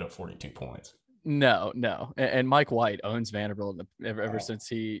because they put up 42 points. No. And Mike White owns Vanderbilt ever since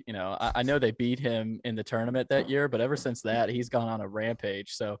he, I know they beat him in the tournament that year, but ever since that, he's gone on a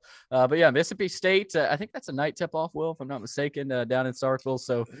rampage. So, but yeah, Mississippi State, I think that's a night tip-off, Will, if I'm not mistaken, down in Starkville.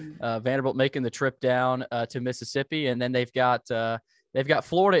 So Vanderbilt making the trip down to Mississippi, and then they've got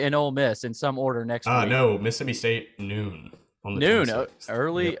Florida and Ole Miss in some order next week. No, Mississippi State noon. Noon,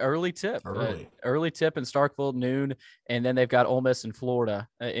 early tip, early tip in Starkville, noon, and then they've got Ole Miss and Florida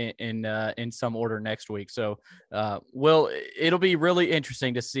in some order next week. So, it'll be really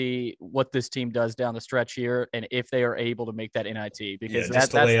interesting to see what this team does down the stretch here, and if they are able to make that NIT. Because just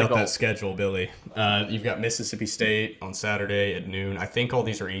to lay out that schedule, Billy. You've got Mississippi State on Saturday at noon. I think all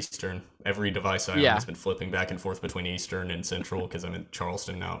these are Eastern. Every device I own has been flipping back and forth between Eastern and Central because I'm in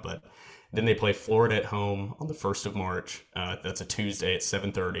Charleston now, but. Then they play Florida at home on the 1st of March. That's a Tuesday at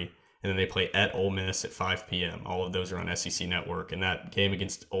 7:30. And then they play at Ole Miss at 5 p.m. All of those are on SEC Network. And that game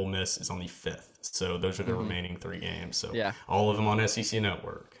against Ole Miss is on the 5th. So those are the remaining 3 games. So all of them on SEC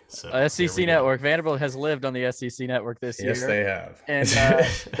Network. So SEC Network. Vanderbilt has lived on the SEC Network this year. Yes, they have. And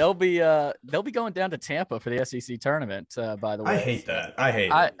they'll be going down to Tampa for the SEC tournament. By the way, I hate that. I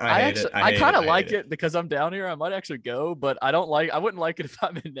hate it. I kind of like it because I'm down here. I might actually go, but I wouldn't like it if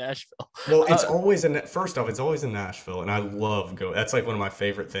I'm in Nashville. Well, it's always first off, it's always in Nashville, and I love going. That's like one of my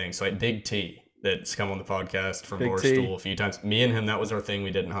favorite things. So like Big T, that's come on the podcast from Barstool a few times. Me and him, that was our thing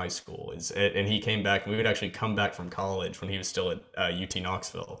we did in high school. And he came back, and we would actually come back from college when he was still at UT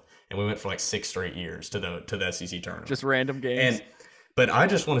Knoxville, and we went for like 6 straight years to the SEC tournament. Just random games. But I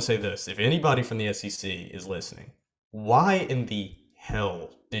just want to say this: if anybody from the SEC is listening, why in the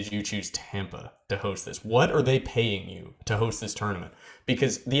hell did you choose Tampa to host this? What are they paying you to host this tournament?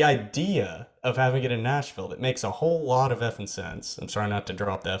 Because the idea of having it in Nashville, that makes a whole lot of effing sense. I'm sorry not to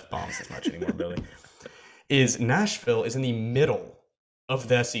drop the F-bombs as much anymore, Billy. Is Nashville is in the middle of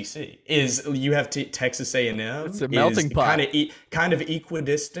the SEC. You have Texas A&M. It's a melting pot. Kind of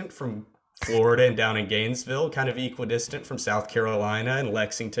equidistant from Florida and down in Gainesville, kind of equidistant from South Carolina and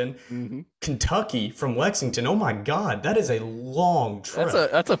Lexington. Mm-hmm. Kentucky from Lexington, oh my God, that is a long trip.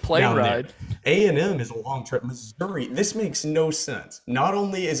 That's a plane ride. A&M is a long trip. Missouri, this makes no sense. Not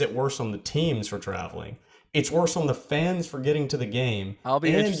only is it worse on the teams for traveling, it's worse on the fans for getting to the game. I'll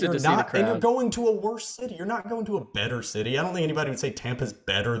be interested to see the crowd. And you're going to a worse city. You're not going to a better city. I don't think anybody would say Tampa's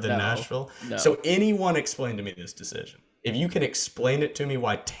better than Nashville. No. So anyone explain to me this decision. If you can explain it to me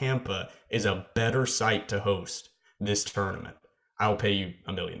why Tampa is a better site to host this tournament, I'll pay you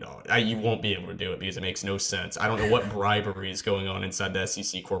 $1 million. You won't be able to do it because it makes no sense. I don't know what bribery is going on inside the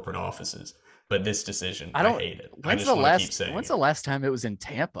SEC corporate offices, but this decision, I hate it. When's the last time it was in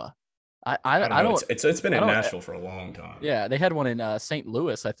Tampa? I don't. It's been in Nashville for a long time. Yeah, they had one in St.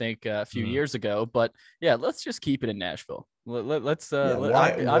 Louis, I think, a few years ago. But yeah, let's just keep it in Nashville. Let's.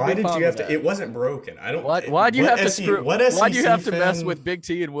 Why did you have to? It wasn't broken. I don't. Why do you have to screw? Why do you have to mess with Big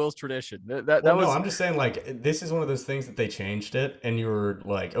T and Will's tradition? No, I'm just saying, like, this is one of those things that they changed it, and you were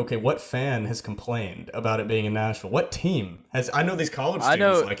like, okay, what fan has complained about it being in Nashville? What team has? I know these college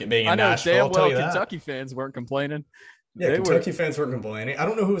students like it being in Nashville. Damn well Kentucky fans weren't complaining. Yeah, Kentucky fans weren't complaining. I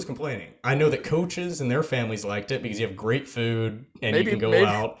don't know who was complaining. I know that coaches and their families liked it because you have great food and you can go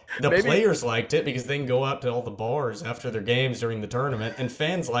out. The players liked it because they can go out to all the bars after their games during the tournament. And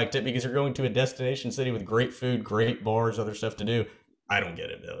fans liked it because you're going to a destination city with great food, great bars, other stuff to do. I don't get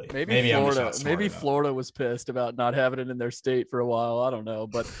it, Billy. Maybe Florida was pissed about not having it in their state for a while. I don't know,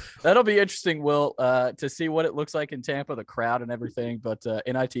 but that'll be interesting, Will, to see what it looks like in Tampa, the crowd and everything. But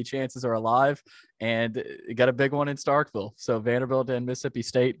NIT chances are alive, and you got a big one in Starkville. So Vanderbilt and Mississippi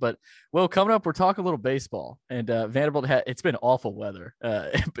State. But Will, coming up, we're talking a little baseball, and Vanderbilt it's been awful weather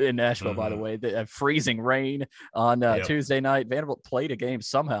in Nashville, by the way. They have freezing rain on Tuesday night. Vanderbilt played a game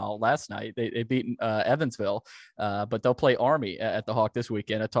somehow last night. They beat Evansville, but they'll play Army at the Hawk this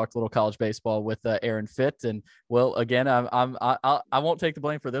weekend. I talked a little college baseball with Aaron Fitt, and Will, again, I won't take the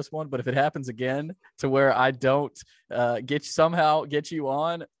blame for this one, but if it happens again to where I don't get you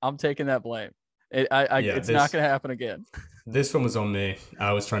on, I'm taking that blame. It's not going to happen again. This one was on me.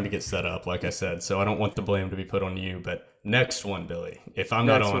 I was trying to get set up, like I said, so I don't want the blame to be put on you. But next one, Billy, if I'm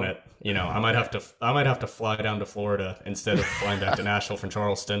not on it, I might have to fly down to Florida instead of flying back to Nashville from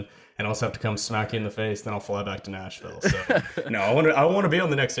Charleston, and also have to come smack you in the face. Then I'll fly back to Nashville. So no, I want to be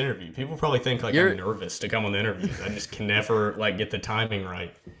on the next interview. People probably think like I'm nervous to come on the interviews. I just can never like get the timing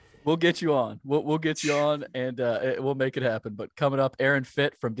right. We'll get you on. We'll get you on, and we'll make it happen. But coming up, Aaron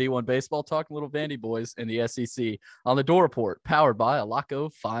Fitt from D1 Baseball, talking little Vandy boys in the SEC on the Door Report, powered by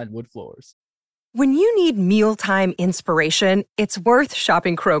Alaco Fine Wood Floors. When you need mealtime inspiration, it's worth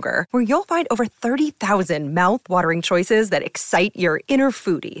shopping Kroger, where you'll find over 30,000 mouth-watering choices that excite your inner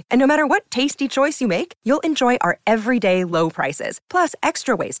foodie. And no matter what tasty choice you make, you'll enjoy our everyday low prices, plus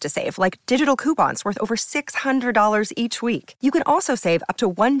extra ways to save, like digital coupons worth over $600 each week. You can also save up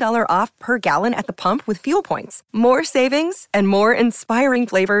to $1 off per gallon at the pump with fuel points. More savings and more inspiring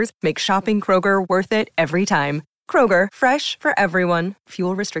flavors make shopping Kroger worth it every time. Kroger, fresh for everyone.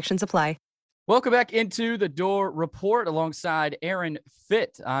 Fuel restrictions apply. Welcome back into the Door Report alongside Aaron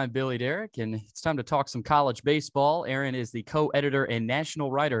Fitt. I'm Billy Derrick, and it's time to talk some college baseball. Aaron is the co-editor and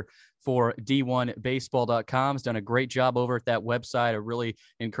national writer for D1Baseball.com. Has done a great job over at that website. I really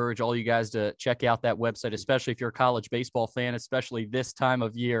encourage all you guys to check out that website, especially if you're a college baseball fan, especially this time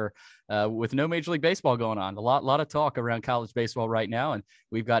of year with no Major League Baseball going on. A lot of talk around college baseball right now, and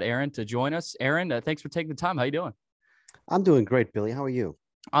we've got Aaron to join us. Aaron, thanks for taking the time. How you doing? I'm doing great, Billy. How are you?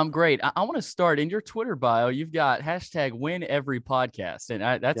 I'm great. I want to start in your Twitter bio. You've got hashtag win every podcast. And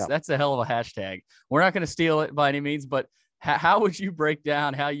that's a hell of a hashtag. We're not going to steal it by any means, but how would you break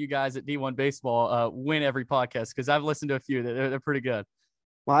down how you guys at D1 Baseball win every podcast? Because I've listened to a few. They're pretty good.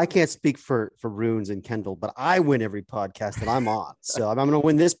 Well, I can't speak for Runes and Kendall, but I win every podcast that I'm on. So I'm going to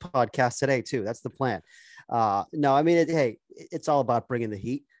win this podcast today too. That's the plan. No, I mean, it's all about bringing the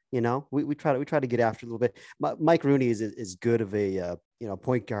heat. We try to get after a little bit. Mike Rooney is as good of a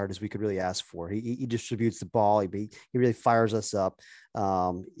point guard as we could really ask for. He distributes the ball. He really fires us up.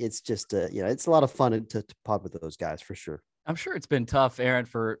 It's just it's a lot of fun to pod with those guys for sure. I'm sure it's been tough, Aaron,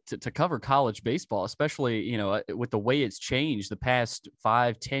 to cover college baseball, especially with the way it's changed the past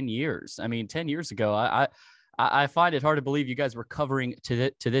 5-10 years. I mean, 10 years ago, I find it hard to believe you guys were covering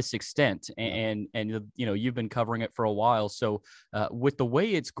to this extent, and you've been covering it for a while. So with the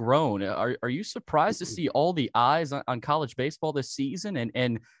way it's grown, are you surprised to see all the eyes on college baseball this season?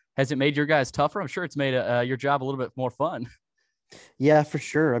 And has it made your guys tougher? I'm sure it's made your job a little bit more fun. Yeah, for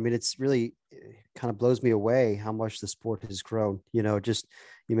sure. I mean, it kind of blows me away how much the sport has grown. Just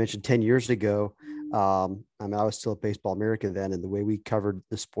you mentioned 10 years ago. I was still at Baseball America then, and the way we covered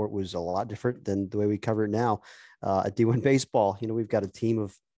the sport was a lot different than the way we cover it now. At D1 Baseball, we've got a team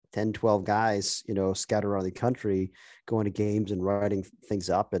of 10, 12 guys, scattered around the country, going to games and writing things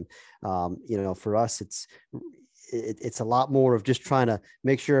up. And, for us, it's a lot more of just trying to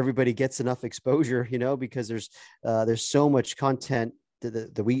make sure everybody gets enough exposure, because there's so much content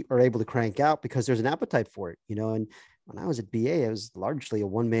that we are able to crank out because there's an appetite for it, and when I was at BA, it was largely a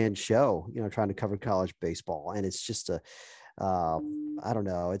one-man show, trying to cover college baseball. And it's just I don't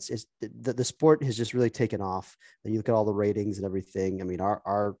know. It's the sport has just really taken off. You look at all the ratings and everything. I mean,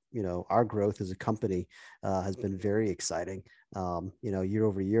 our growth as a company has been very exciting, year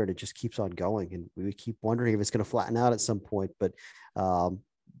over year, and it just keeps on going. And we keep wondering if it's going to flatten out at some point, but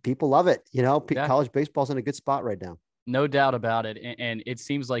people love it. College baseball's in a good spot right now. No doubt about it. And it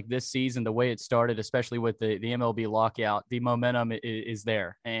seems like this season, the way it started, especially with the MLB lockout, the momentum is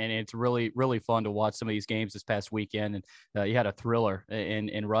there. And it's really, really fun to watch some of these games this past weekend. And you had a thriller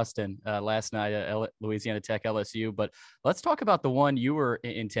in Ruston last night at Louisiana Tech LSU. But let's talk about the one you were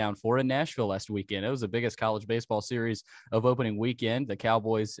in town for in Nashville last weekend. It was the biggest college baseball series of opening weekend, the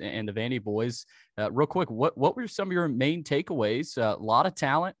Cowboys and the Vandy boys. Real quick, what were some of your main takeaways? A lot of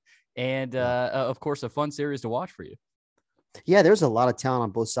talent and, of course, a fun series to watch for you. Yeah, there's a lot of talent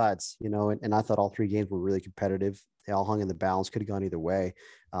on both sides, and I thought all three games were really competitive. They all hung in the balance, could have gone either way.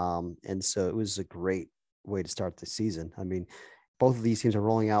 And so it was a great way to start the season. I mean, both of these teams are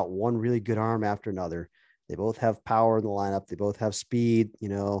rolling out one really good arm after another. They both have power in the lineup. They both have speed.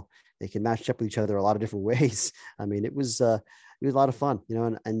 They can match up with each other a lot of different ways. I mean, it was a lot of fun,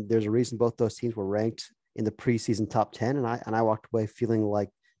 and there's a reason both those teams were ranked in the preseason top 10. And I walked away feeling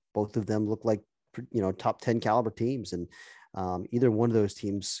like both of them looked like, top 10 caliber teams. And either one of those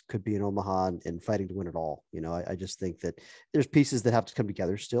teams could be in Omaha and fighting to win it all. I just think that there's pieces that have to come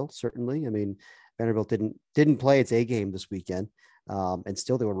together still, certainly. I mean, Vanderbilt didn't play its A game this weekend, and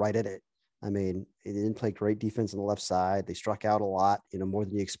still they were right at it. I mean, they didn't play great defense on the left side. They struck out a lot, more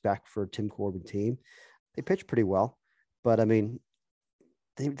than you expect for a Tim Corbin team. They pitched pretty well, but I mean,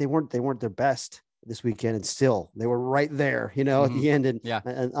 they weren't their best. this weekend, and still they were right there, at the end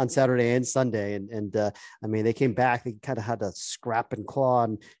and on Saturday and Sunday. And I mean, they came back, they kind of had to scrap and claw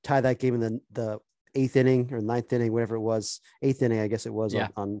and tie that game in the 8th inning or 9th inning, whatever it was, 8th inning, I guess it was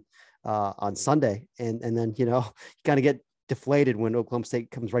on Sunday. And then, you kind of get deflated when Oklahoma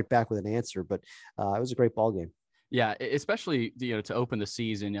State comes right back with an answer, but it was a great ball game. Yeah, especially, to open the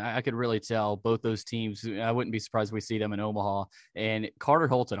season, I could really tell both those teams. I wouldn't be surprised if we see them in Omaha. And Carter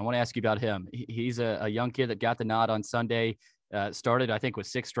Holton, I want to ask you about him. He's a young kid that got the nod on Sunday, started, I think, with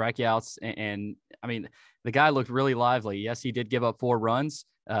 6 strikeouts. And I mean, the guy looked really lively. Yes, he did give up 4 runs.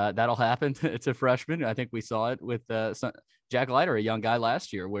 That'll happen to freshmen. I think we saw it with Jack Leiter, a young guy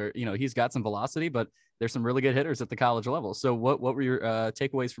last year, where, he's got some velocity, but there's some really good hitters at the college level. So what were your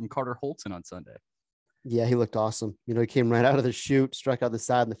takeaways from Carter Holton on Sunday? Yeah, he looked awesome. He came right out of the chute, struck out the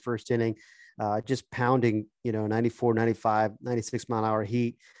side in the first inning, just pounding, 94, 95, 96 mile an hour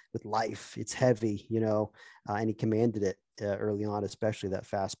heat with life. It's heavy, and he commanded it early on, especially that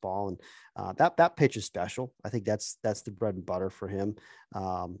fastball. And that pitch is special. I think that's the bread and butter for him.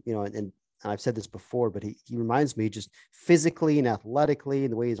 And I've said this before, but he reminds me just physically and athletically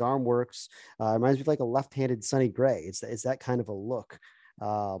and the way his arm works. Reminds me of like a left-handed Sonny Gray. It's that kind of a look.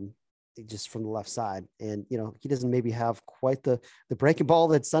 Just from the left side. And, he doesn't maybe have quite the breaking ball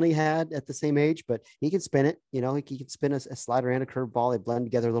that Sonny had at the same age, but he can spin it, he can spin a slider and a curve ball. They blend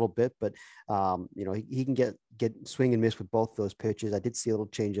together a little bit, but he can get swing and miss with both those pitches. I did see a little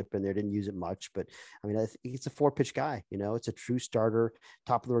change up in there. Didn't use it much, but I mean, I think it's a 4-pitch guy, it's a true starter,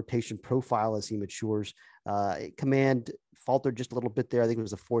 top of the rotation profile as he matures. Command faltered just a little bit there. I think it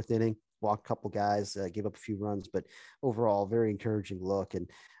was the 4th inning, walked a couple guys, gave up a few runs, but overall very encouraging look. And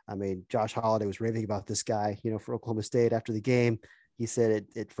I mean, Josh Holiday was raving about this guy, for Oklahoma State after the game. He said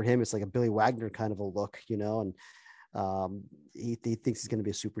it for him, it's like a Billy Wagner kind of a look, and he thinks he's going to be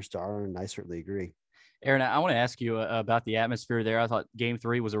a superstar, and I certainly agree. Aaron, I want to ask you about the atmosphere there. I thought Game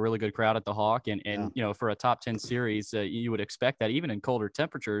 3 was a really good crowd at the Hawk, and for a top 10 series, you would expect that even in colder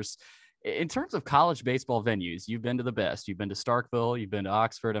temperatures. In terms of college baseball venues, you've been to the best. You've been to Starkville, you've been to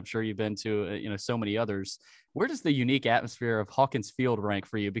Oxford. I'm sure you've been to, so many others. Where does the unique atmosphere of Hawkins Field rank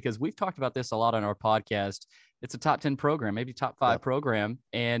for you? Because we've talked about this a lot on our podcast. It's a top 10 program, maybe top 5 program.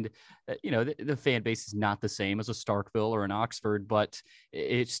 And, the fan base is not the same as a Starkville or an Oxford, but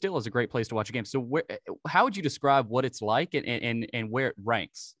it still is a great place to watch a game. So how would you describe what it's like and where it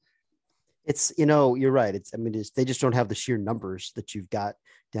ranks? It's, you're right. They just don't have the sheer numbers that you've got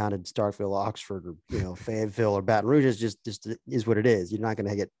down in Starkville, Oxford, or, Fayetteville or Baton Rouge. Is just is what it is. You're not going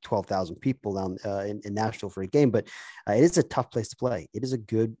to get 12,000 people down in Nashville for a game, but it is a tough place to play. It is a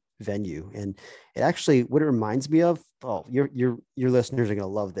good venue. And it actually, what it reminds me of, your listeners are going to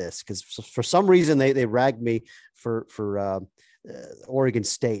love this, because for some reason they ragged me for Oregon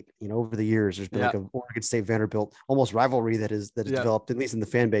State, over the years. There's been like an Oregon State Vanderbilt almost rivalry that is developed, at least in the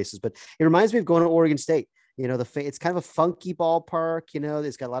fan bases. But it reminds me of going to Oregon State. It's kind of a funky ballpark.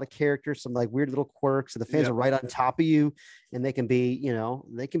 It's got a lot of characters, some like weird little quirks, and the fans are right on top of you, and they can be,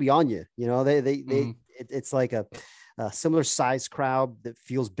 they can be on you. It's like a similar size crowd that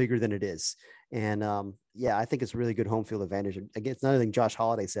feels bigger than it is. And I think it's a really good home field advantage. Again, it's another thing Josh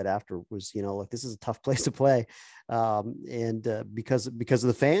Holiday said after was, look, this is a tough place to play. Because of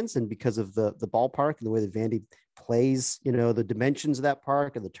the fans and because of the ballpark and the way that Vandy plays, the dimensions of that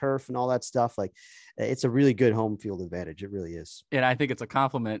park and the turf and all that stuff, like it's a really good home field advantage. It really is. And I think it's a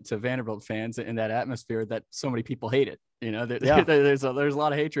compliment to Vanderbilt fans in that atmosphere that so many people hate it. There's a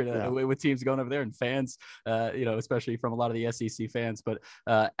lot of hatred with teams going over there, and fans, especially from a lot of the SEC fans. But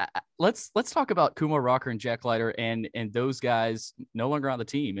let's talk about Kumar Rocker and Jack Leiter and those guys no longer on the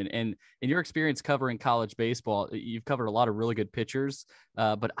team. And in your experience covering college baseball, you've covered a lot of really good pitchers,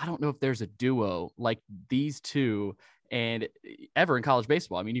 but I don't know if there's a duo like these two and ever in college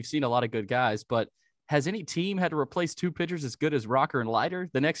baseball. I mean, you've seen a lot of good guys, but has any team had to replace 2 pitchers as good as Rocker and Leiter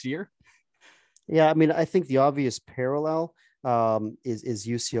the next year? Yeah, I mean, I think the obvious parallel is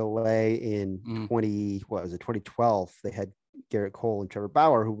UCLA in 2012. They had Garrett Cole and Trevor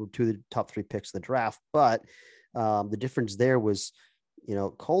Bauer, who were 2 of the top 3 picks of the draft. But the difference there was,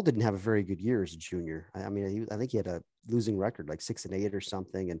 Cole didn't have a very good year as a junior. I think he had a losing record, like 6-8 or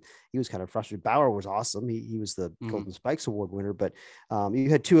something, and he was kind of frustrated. Bauer was awesome. He was the Golden Spikes Award winner, but you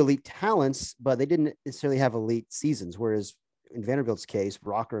had 2 elite talents, but they didn't necessarily have elite seasons. Whereas in Vanderbilt's case,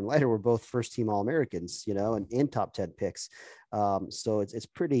 Rocker and Leiter were both first-team All-Americans, and top 10 picks. So it's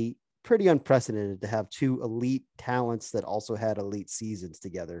pretty pretty unprecedented to have two elite talents that also had elite seasons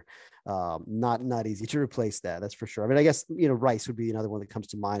together. Not easy to replace that. That's for sure. I mean, I guess, Rice would be another one that comes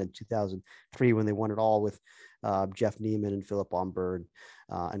to mind in 2003 when they won it all with Jeff Neiman and Philip Omberg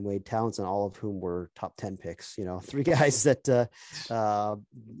and Wade Townsend, all of whom were top 10 picks, three guys that,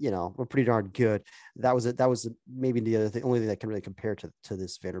 were pretty darn good. That was maybe the only thing that can really compare to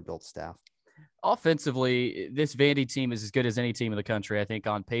this Vanderbilt staff. Offensively, this Vandy team is as good as any team in the country, I think,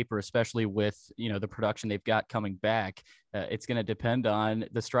 on paper, especially with, the production they've got coming back. It's going to depend on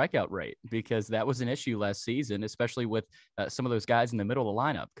the strikeout rate, because that was an issue last season, especially with some of those guys in the middle of the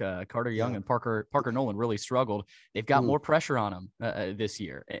lineup. Carter Young and Parker Nolan really struggled. They've got more pressure on them this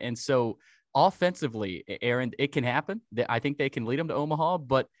year. And so offensively, Aaron, it can happen. I think they can lead them to Omaha,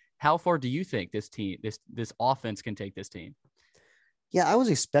 but how far do you think this team, this offense can take this team? Yeah, I was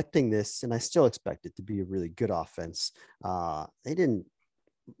expecting this, and I still expect it to be a really good offense. They didn't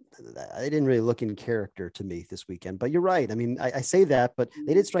really look in character to me this weekend, but you're right. I mean, I say that, but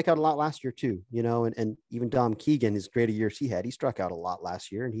they did strike out a lot last year too, and even Dom Keegan, as great a years he had, he struck out a lot last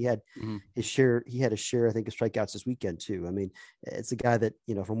year, and he had his share. He had a share, I think, of strikeouts this weekend too. I mean, it's a guy that,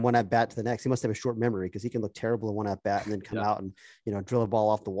 from one at bat to the next, he must have a short memory, because he can look terrible in one at bat and then come out and, drill a ball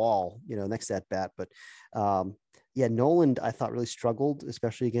off the wall, next at bat. But, yeah, Nolan, I thought, really struggled,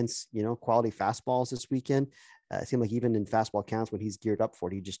 especially against, quality fastballs this weekend. It seemed like even in fastball counts when he's geared up for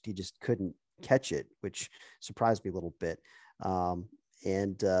it, he just couldn't catch it, which surprised me a little bit.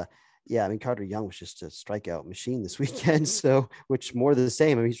 Yeah, I mean, Carter Young was just a strikeout machine this weekend. So, which more than the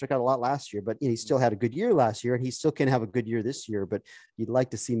same. I mean, he struck out a lot last year, but he still had a good year last year, and he still can have a good year this year. But you'd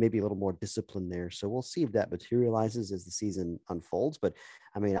like to see maybe a little more discipline there. So we'll see if that materializes as the season unfolds. But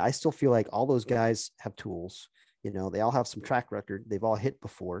I mean, I still feel like all those guys have tools. They all have some track record. They've all hit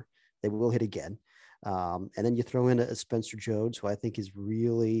before. They will hit again. And then you throw in a Spencer Jones, who I think is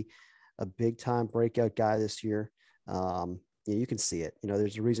really a big time breakout guy this year. You can see it.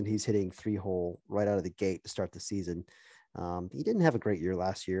 There's a reason he's hitting 3-hole right out of the gate to start the season. He didn't have a great year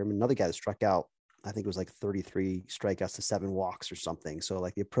last year. I mean, another guy that struck out, I think it was like 33 strikeouts to 7 walks or something. So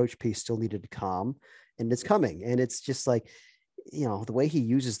like the approach piece still needed to come, and it's coming. And it's just like, the way he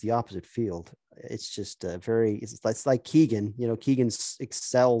uses the opposite field, it's just it's like Keegan. Keegan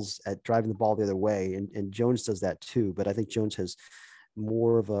excels at driving the ball the other way, and Jones does that too. But I think Jones has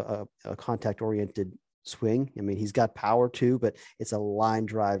more of a contact oriented swing. I mean, he's got power too, but it's a line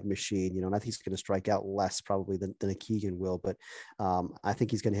drive machine, and I think he's going to strike out less probably than a Keegan will. But I think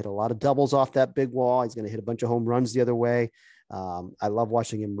he's going to hit a lot of doubles off that big wall. He's going to hit a bunch of home runs the other way. I love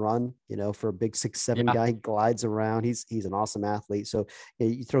watching him run, for a big 6'7" guy. He glides around. He's an awesome athlete. So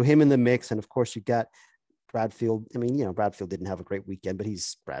you throw him in the mix, and of course you've got Bradfield. I mean, Bradfield didn't have a great weekend, but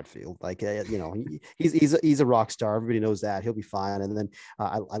he's Bradfield. Like, he's a rock star. Everybody knows that. He'll be fine. And then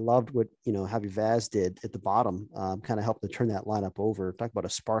I loved what, Javi Vaz did at the bottom, kind of helped to turn that lineup over. Talk about a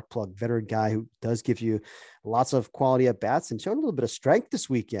spark plug veteran guy who does give you lots of quality at bats, and showed a little bit of strength this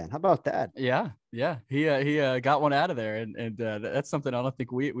weekend. How about that? Yeah. He got one out of there, and that's something I don't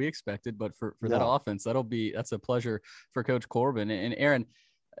think we expected, but for that offense, that's a pleasure for Coach Corbin. And Aaron,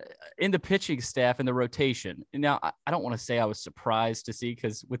 in the pitching staff and the rotation. Now, I don't want to say I was surprised to see,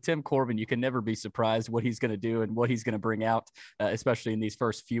 because with Tim Corbin, you can never be surprised what he's going to do and what he's going to bring out, especially in these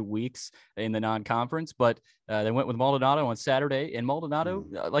first few weeks in the non-conference. But they went with Maldonado on Saturday, and Maldonado,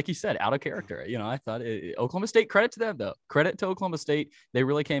 like you said, out of character. I thought Oklahoma State, credit to them, though. Credit to Oklahoma State. They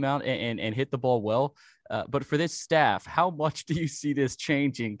really came out and hit the ball well. But for this staff, how much do you see this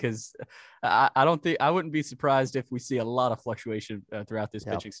changing? Because I wouldn't be surprised if we see a lot of fluctuation throughout this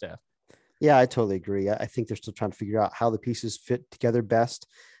pitching staff. Yeah, I totally agree. I think they're still trying to figure out how the pieces fit together best.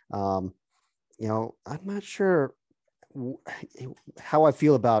 I'm not sure how I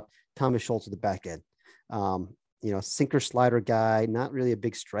feel about Thomas Schultz at the back end. Sinker slider guy, not really a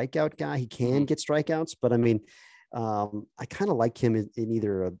big strikeout guy. He can get strikeouts, but I mean, I kind of like him in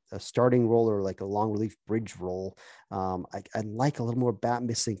either a starting role or like a long relief bridge role. I like a little more bat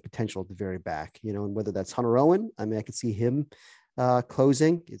missing potential at the very back, and whether that's Hunter Owen, I mean, I could see him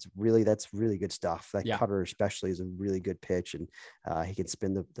closing. That's really good stuff. That cutter especially is a really good pitch, and he can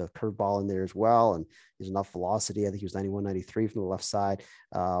spin the curveball in there as well. And there's enough velocity. I think he was 91, 93 from the left side.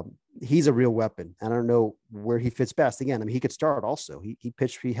 He's a real weapon. I don't know where he fits best. Again, I mean, he could start also.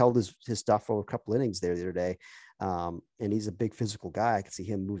 He held his stuff over a couple innings there the other day. And he's a big physical guy. I could see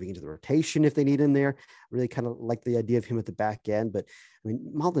him moving into the rotation if they need him there. Really kind of like the idea of him at the back end. But I mean,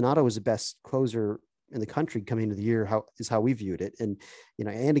 Maldonado was the best closer in the country coming into the year, how we viewed it. And,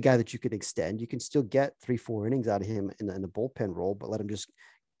 and a guy that you could extend. You can still get 3-4 innings out of him in the bullpen role, but let him just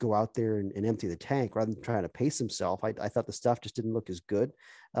go out there and empty the tank rather than trying to pace himself. I thought the stuff just didn't look as good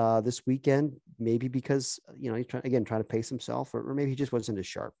this weekend, maybe because, he's trying to pace himself, or maybe he just wasn't as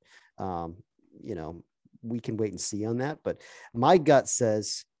sharp. We can wait and see on that, but my gut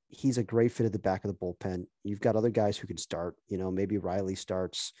says he's a great fit at the back of the bullpen. You've got other guys who can start, maybe Riley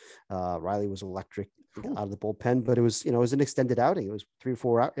starts. Riley was electric out of the bullpen, but it was an extended outing. It was 3 or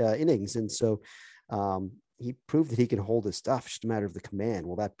 4 innings. And so he proved that he can hold his stuff. It's just a matter of the command.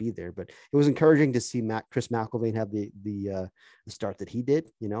 Will that be there? But it was encouraging to see Chris McElvain have the start that he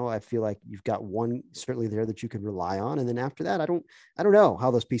did. I feel like you've got one certainly there that you can rely on. And then after that, I don't know how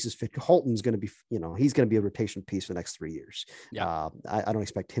those pieces fit. Holton's going to be, he's going to be a rotation piece for the next 3 years. Yeah. I don't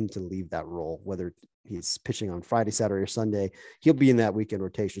expect him to leave that role, whether he's pitching on Friday, Saturday, or Sunday. He'll be in that weekend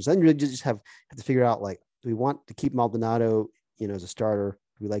rotation. So then you just have to figure out, like, do we want to keep Maldonado, as a starter?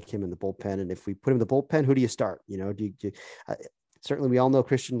 We like him in the bullpen, and if we put him in the bullpen, who do you start? Certainly we all know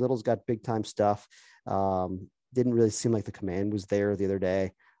Christian Little's got big time stuff. Didn't really seem like the command was there the other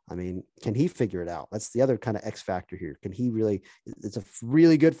day. I mean, can he figure it out? That's the other kind of X factor here. Can he really? It's a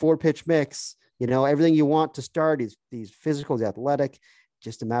really good 4-pitch mix. Everything you want to start. He's physical, he's athletic.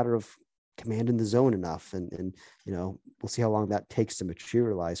 Just a matter of commanding the zone enough, and we'll see how long that takes to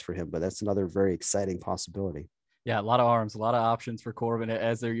materialize for him. But that's another very exciting possibility. Yeah, a lot of arms, a lot of options for Corbin,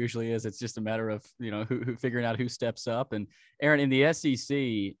 as there usually is. It's just a matter of, who figuring out who steps up. And Aaron, in the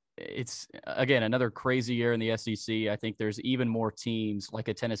SEC, it's, again, another crazy year in the SEC. I think there's even more teams like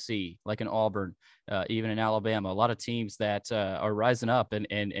a Tennessee, like an Auburn, even in Alabama, a lot of teams that are rising up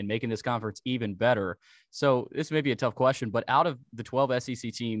and making this conference even better. So this may be a tough question, but out of the 12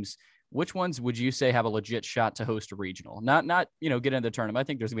 SEC teams, which ones would you say have a legit shot to host a regional? Not get into the tournament. I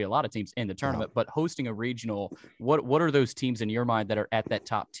think there's gonna be a lot of teams in the tournament, but hosting a regional, what are those teams in your mind that are at that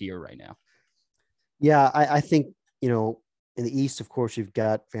top tier right now? Yeah, I think, in the East, of course, you've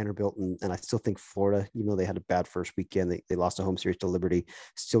got Vanderbilt, and I still think Florida, even though they had a bad first weekend, they lost a home series to Liberty,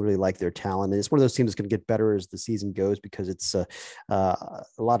 still really like their talent. And it's one of those teams that's going to get better as the season goes, because it's a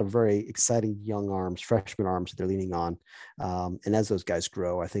lot of very exciting young arms, freshman arms that they're leaning on. And as those guys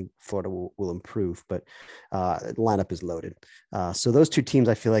grow, I think Florida will improve, but the lineup is loaded. So those two teams,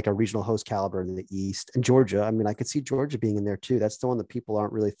 I feel like, are regional host caliber in the East. And Georgia, I mean, I could see Georgia being in there too. That's the one that people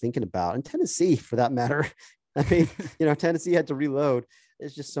aren't really thinking about. And Tennessee, for that matter. I mean, Tennessee had to reload.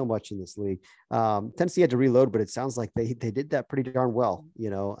 There's just so much in this league. Tennessee had to reload, but it sounds like they did that pretty darn well.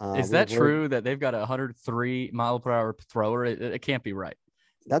 Is that true that they've got a 103-mile-per-hour thrower? It can't be right.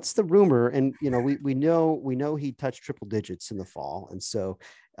 That's the rumor, and we know he touched triple digits in the fall, and so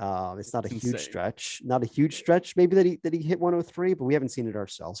it's not a huge stretch. Not a huge stretch, maybe that he hit 103, but we haven't seen it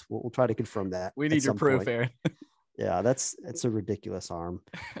ourselves. We'll try to confirm that. We need your proof, Aaron. Yeah, it's a ridiculous arm.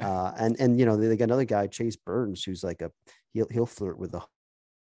 And they got another guy, Chase Burns, who's like he'll flirt with the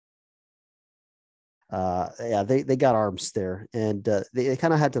they got arms there, and they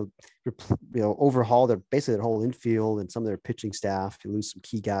kind of had to overhaul their whole infield and some of their pitching staff. You lose some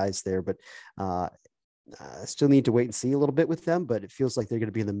key guys there, but still need to wait and see a little bit with them, but it feels like they're going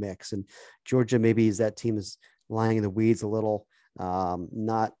to be in the mix. And Georgia, maybe is that team is lying in the weeds a little,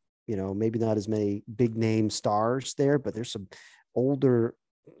 not maybe not as many big name stars there, but there's some older,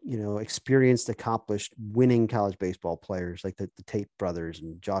 experienced, accomplished, winning college baseball players like the Tate brothers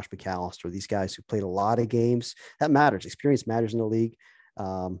and Josh McAllister, these guys who played a lot of games. That matters. Experience matters in the league.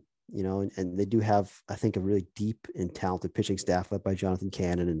 And they do have, I think, a really deep and talented pitching staff led by Jonathan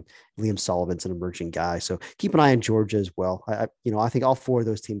Cannon, and Liam Sullivan's an emerging guy. So keep an eye on Georgia as well. I think all four of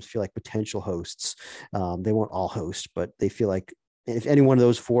those teams feel like potential hosts. They won't all host, but they feel like, and if any one of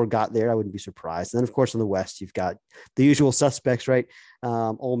those four got there, I wouldn't be surprised. And then, of course, in the West, you've got the usual suspects, right?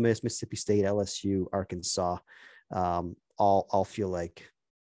 Ole Miss, Mississippi State, LSU, Arkansas. All feel like,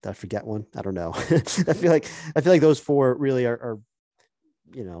 did I forget one? I don't know. I feel like those four really are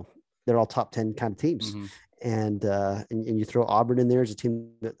they're all top 10 kind of teams. Mm-hmm. And you throw Auburn in there as a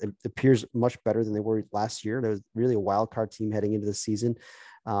team that appears much better than they were last year. There was really a wild card team heading into the season.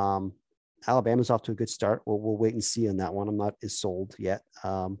 Alabama's off to a good start. We'll wait and see on that one. I'm not as sold yet,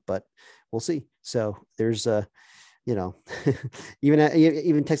 but we'll see. So there's even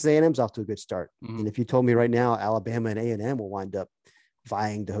Texas A&M's off to a good start. Mm-hmm. And if you told me right now Alabama and A&M will wind up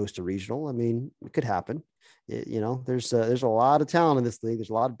vying to host a regional, I mean, it could happen. There's a lot of talent in this league. There's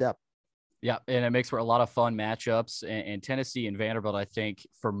a lot of depth. Yeah, and it makes for a lot of fun matchups. And Tennessee and Vanderbilt, I think,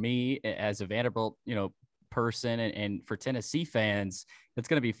 for me as a Vanderbilt, person, and for Tennessee fans, it's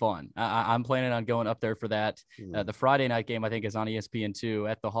going to be fun. I'm planning on going up there for that. The Friday night game, I think, is on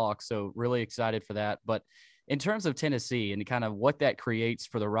ESPN2 at the Hawks. So really excited for that. But in terms of Tennessee and kind of what that creates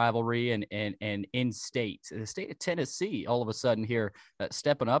for the rivalry and in state, the state of Tennessee, all of a sudden here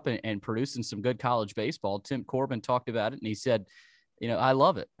stepping up and producing some good college baseball. Tim Corbin talked about it, and he said, I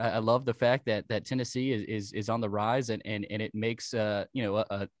love it. I love the fact that Tennessee is on the rise, and it makes a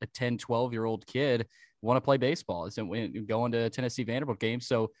 10, 12-year-old kid want to play baseball. So going to Tennessee Vanderbilt games.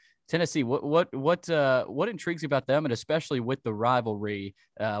 So Tennessee, what intrigues you about them, and especially with the rivalry,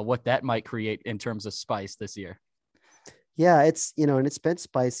 what that might create in terms of spice this year? Yeah, it's, and it's been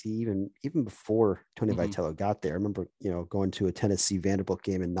spicy even before Tony Vitello got there. I remember, going to a Tennessee Vanderbilt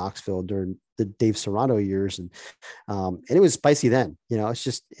game in Knoxville during the Dave Serrano years. And it was spicy then. It's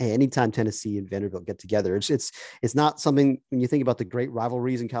just, hey, anytime Tennessee and Vanderbilt get together, it's not something, when you think about the great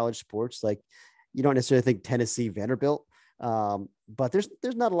rivalries in college sports, like you don't necessarily think Tennessee Vanderbilt. But there's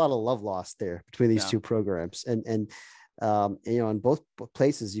not a lot of love lost there between these two programs. And in both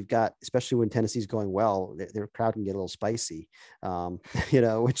places, you've got, especially when Tennessee's going well, their crowd can get a little spicy,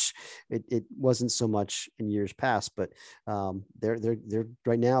 which it wasn't so much in years past, but they're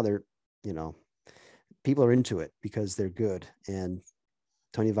right now, people are into it because they're good. And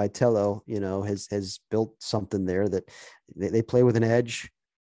Tony Vitello, has built something there that they play with an edge.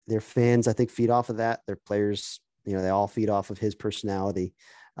 Their fans, I think, feed off of that. Their players, they all feed off of his personality.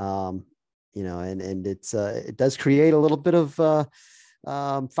 And it does create a little bit of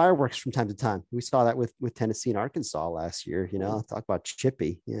fireworks from time to time. We saw that with Tennessee and Arkansas last year. Talk about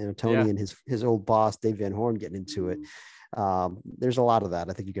Chippy, Tony and his old boss Dave Van Horn getting into it. There's a lot of that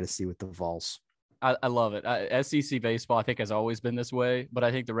I think you're going to see with the Vols. I love it. SEC baseball, I think, has always been this way, but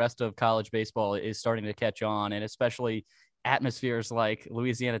I think the rest of college baseball is starting to catch on, and especially atmospheres like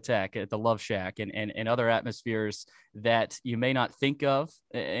Louisiana Tech at the Love Shack and other atmospheres that you may not think of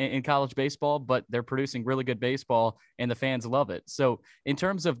in college baseball, but they're producing really good baseball and the fans love it. So in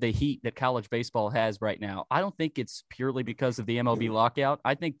terms of the heat that college baseball has right now, I don't think it's purely because of the MLB lockout.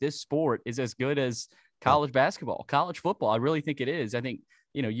 I think this sport is as good as college basketball, college football. I really think it is. I think,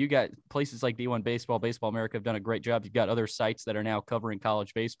 you got places like D1 Baseball, Baseball America have done a great job. You've got other sites that are now covering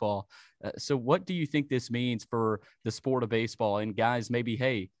college baseball. So what do you think this means for the sport of baseball and guys, maybe,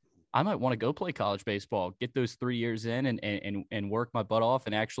 hey, I might want to go play college baseball, get those 3 years in and work my butt off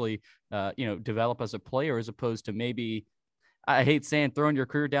and actually, develop as a player, as opposed to maybe, I hate saying throwing your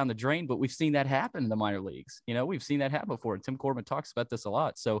career down the drain, but we've seen that happen in the minor leagues. We've seen that happen before. Tim Corbin talks about this a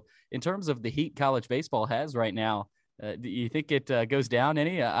lot. So in terms of the heat college baseball has right now, do you think it goes down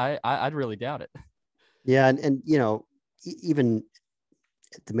any? I'd really doubt it. Yeah. And even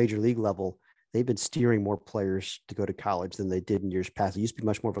at the major league level, they've been steering more players to go to college than they did in years past. It used to be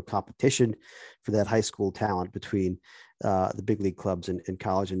much more of a competition for that high school talent between the big league clubs and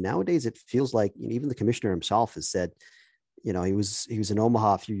college. And nowadays it feels like even the commissioner himself has said, he was in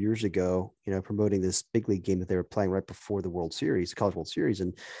Omaha a few years ago, promoting this big league game that they were playing right before the World Series, College World Series,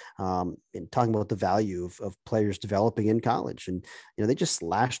 and talking about the value of players developing in college. And, they just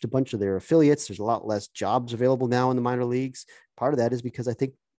slashed a bunch of their affiliates. There's a lot less jobs available now in the minor leagues. Part of that is because I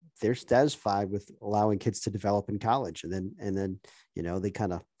think they're satisfied with allowing kids to develop in college. And then, they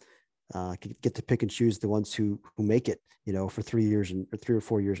kind of get to pick and choose the ones who make it, for 3 years or 3 or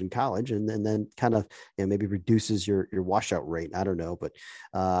 4 years in college, and then kind of, maybe reduces your washout rate. I don't know, but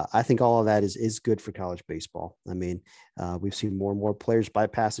I think all of that is good for college baseball. I mean, we've seen more and more players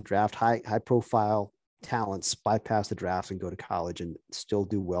bypass the draft, high profile talents bypass the draft and go to college and still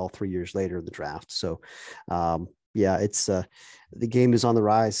do well 3 years later in the draft. So, yeah, it's the game is on the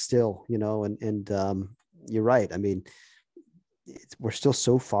rise still, and you're right. I mean, we're still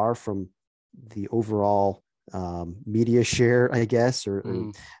so far from the overall media share, I guess,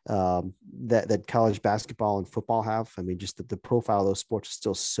 or that college basketball and football have. I mean, just the profile of those sports is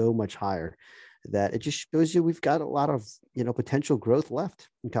still so much higher that it just shows you we've got a lot of potential growth left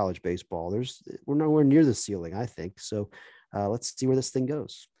in college baseball. We're nowhere near the ceiling, I think. So let's see where this thing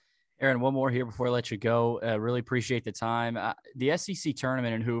goes. Aaron, one more here before I let you go. Really appreciate the time. The SEC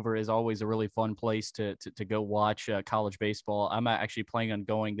tournament in Hoover is always a really fun place to go watch college baseball. I'm actually planning on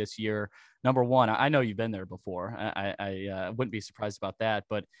going this year. Number one, I know you've been there before. I wouldn't be surprised about that.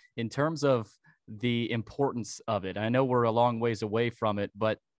 But in terms of the importance of it, I know we're a long ways away from it,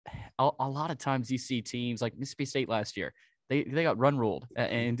 but a lot of times you see teams like Mississippi State last year. They got run ruled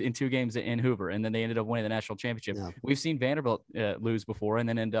in 2 games in Hoover, and then they ended up winning the national championship. Yeah. We've seen Vanderbilt lose before and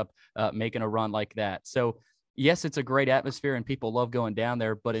then end up making a run like that. So, yes, it's a great atmosphere and people love going down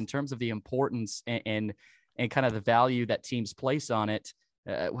there. But in terms of the importance and kind of the value that teams place on it,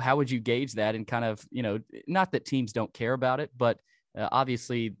 how would you gauge that? And kind of, not that teams don't care about it, but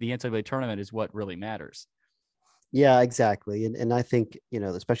obviously the NCAA tournament is what really matters. Yeah, exactly. And I think,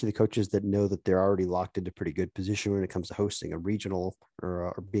 especially the coaches that know that they're already locked into pretty good position when it comes to hosting a regional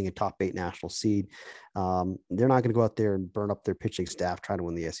or being a top 8 national seed, they're not going to go out there and burn up their pitching staff trying to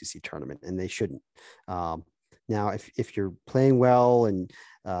win the SEC tournament, and they shouldn't. Now, if you're playing well and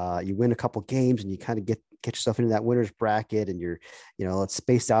you win a couple games and you kind of get yourself into that winner's bracket and you're, it's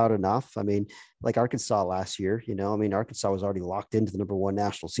spaced out enough. I mean, like Arkansas last year, Arkansas was already locked into the number 1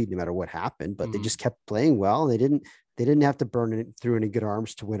 national seed no matter what happened, but they just kept playing well, and they didn't have to burn it through any good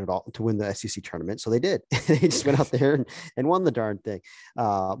arms to win it all, to win the SEC tournament. So they did. They just went out there and won the darn thing.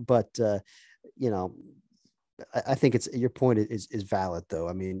 I think your point is valid though.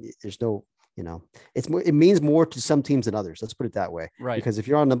 I mean, there's no, it means more to some teams than others. Let's put it that way. Right. Because if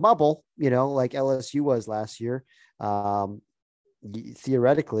you're on the bubble, like LSU was last year,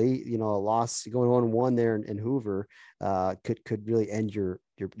 theoretically, a loss going 1-1 there in Hoover could really end your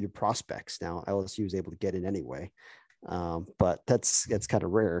prospects. Now LSU was able to get in anyway, but that's kind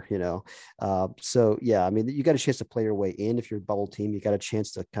of rare, so yeah, I mean, you got a chance to play your way in. If you're a bubble team, you got a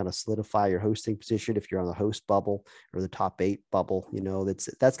chance to kind of solidify your hosting position if you're on the host bubble or the top 8 bubble.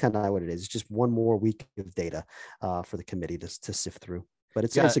 That's kind of what it is. It's just one more week of data for the committee to sift through, but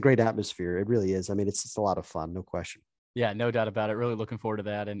it's a great atmosphere. It really is. I mean, it's a lot of fun, no question. Yeah, no doubt about it. Really looking forward to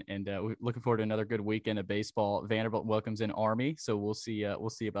that, and we're looking forward to another good weekend of baseball. Vanderbilt welcomes in Army, so we'll see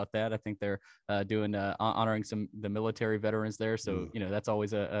about that. I think they're doing honoring the military veterans there, so that's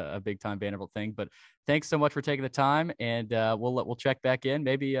always a big time Vanderbilt thing. But thanks so much for taking the time, and we'll check back in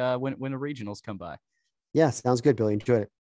maybe when the regionals come by. Yeah, sounds good, Billy. Enjoy it.